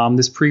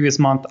 This previous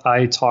month,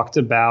 I talked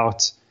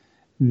about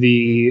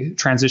the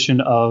transition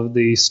of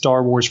the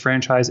Star Wars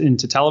franchise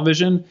into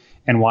television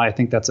and why I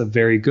think that's a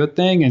very good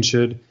thing and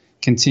should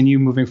continue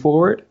moving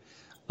forward.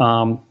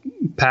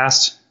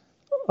 Past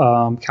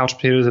Couch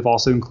Potatoes have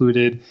also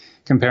included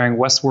comparing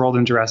Westworld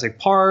and Jurassic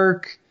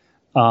Park,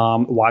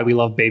 why we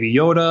love Baby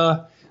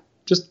Yoda,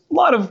 just a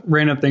lot of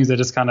random things that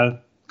just kind of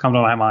come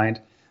to my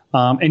mind.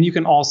 And you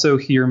can also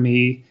hear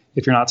me,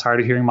 if you're not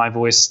tired of hearing my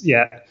voice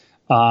yet,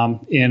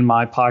 in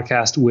my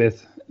podcast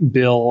with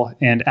Bill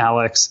and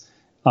Alex,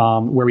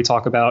 where we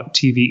talk about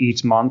TV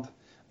each month.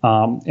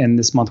 And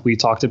this month we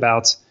talked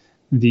about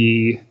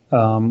the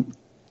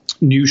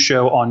new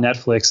show on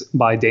Netflix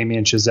by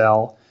Damien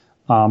Chazelle.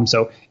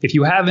 So if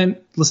you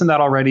haven't listened to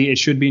that already, it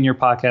should be in your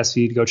podcast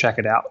feed. Go check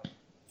it out.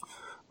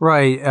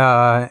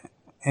 Right.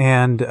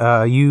 And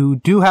you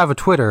do have a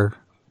Twitter.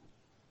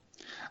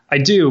 I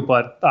do,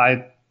 but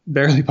I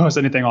barely post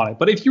anything on it.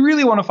 But if you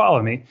really want to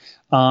follow me,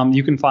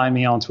 you can find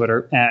me on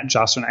Twitter at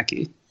Josh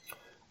Sarnecky.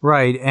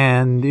 Right.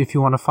 And if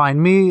you want to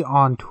find me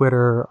on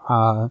Twitter,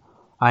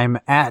 I'm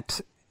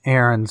at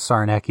Aaron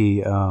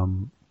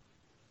Sarnecky.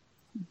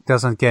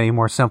 Doesn't get any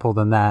more simple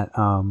than that.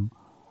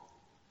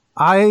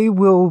 I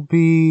will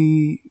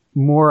be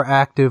more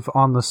active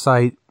on the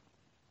site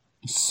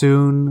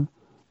soon.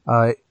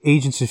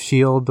 Agents of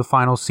S.H.I.E.L.D., the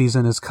final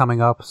season is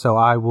coming up, so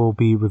I will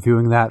be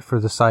reviewing that for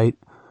the site.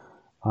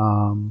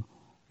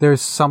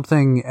 There's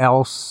something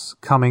else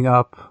coming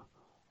up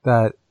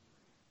that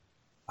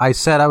I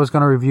said I was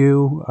going to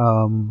review,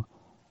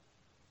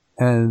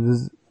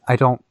 and I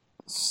don't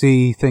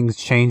see things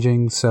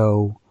changing,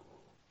 so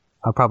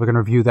I'm probably going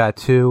to review that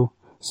too.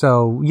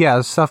 So yeah,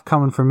 there's stuff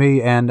coming for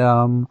me, and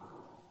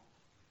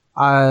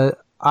I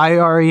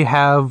already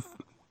have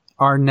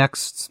our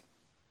next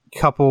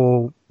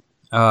couple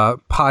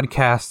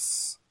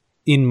podcasts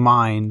in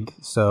mind,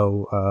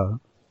 so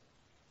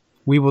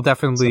you'll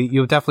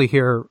definitely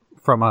hear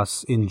from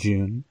us in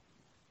June.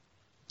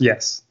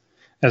 Yes,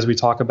 as we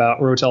talk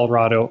about Road to El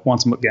Dorado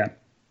once again.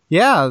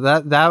 Yeah,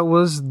 that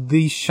was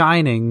The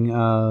Shining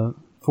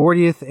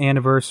 40th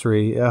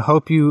anniversary. I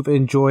hope you've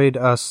enjoyed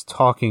us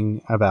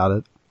talking about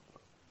it.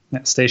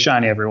 Yeah, stay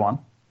shiny, everyone.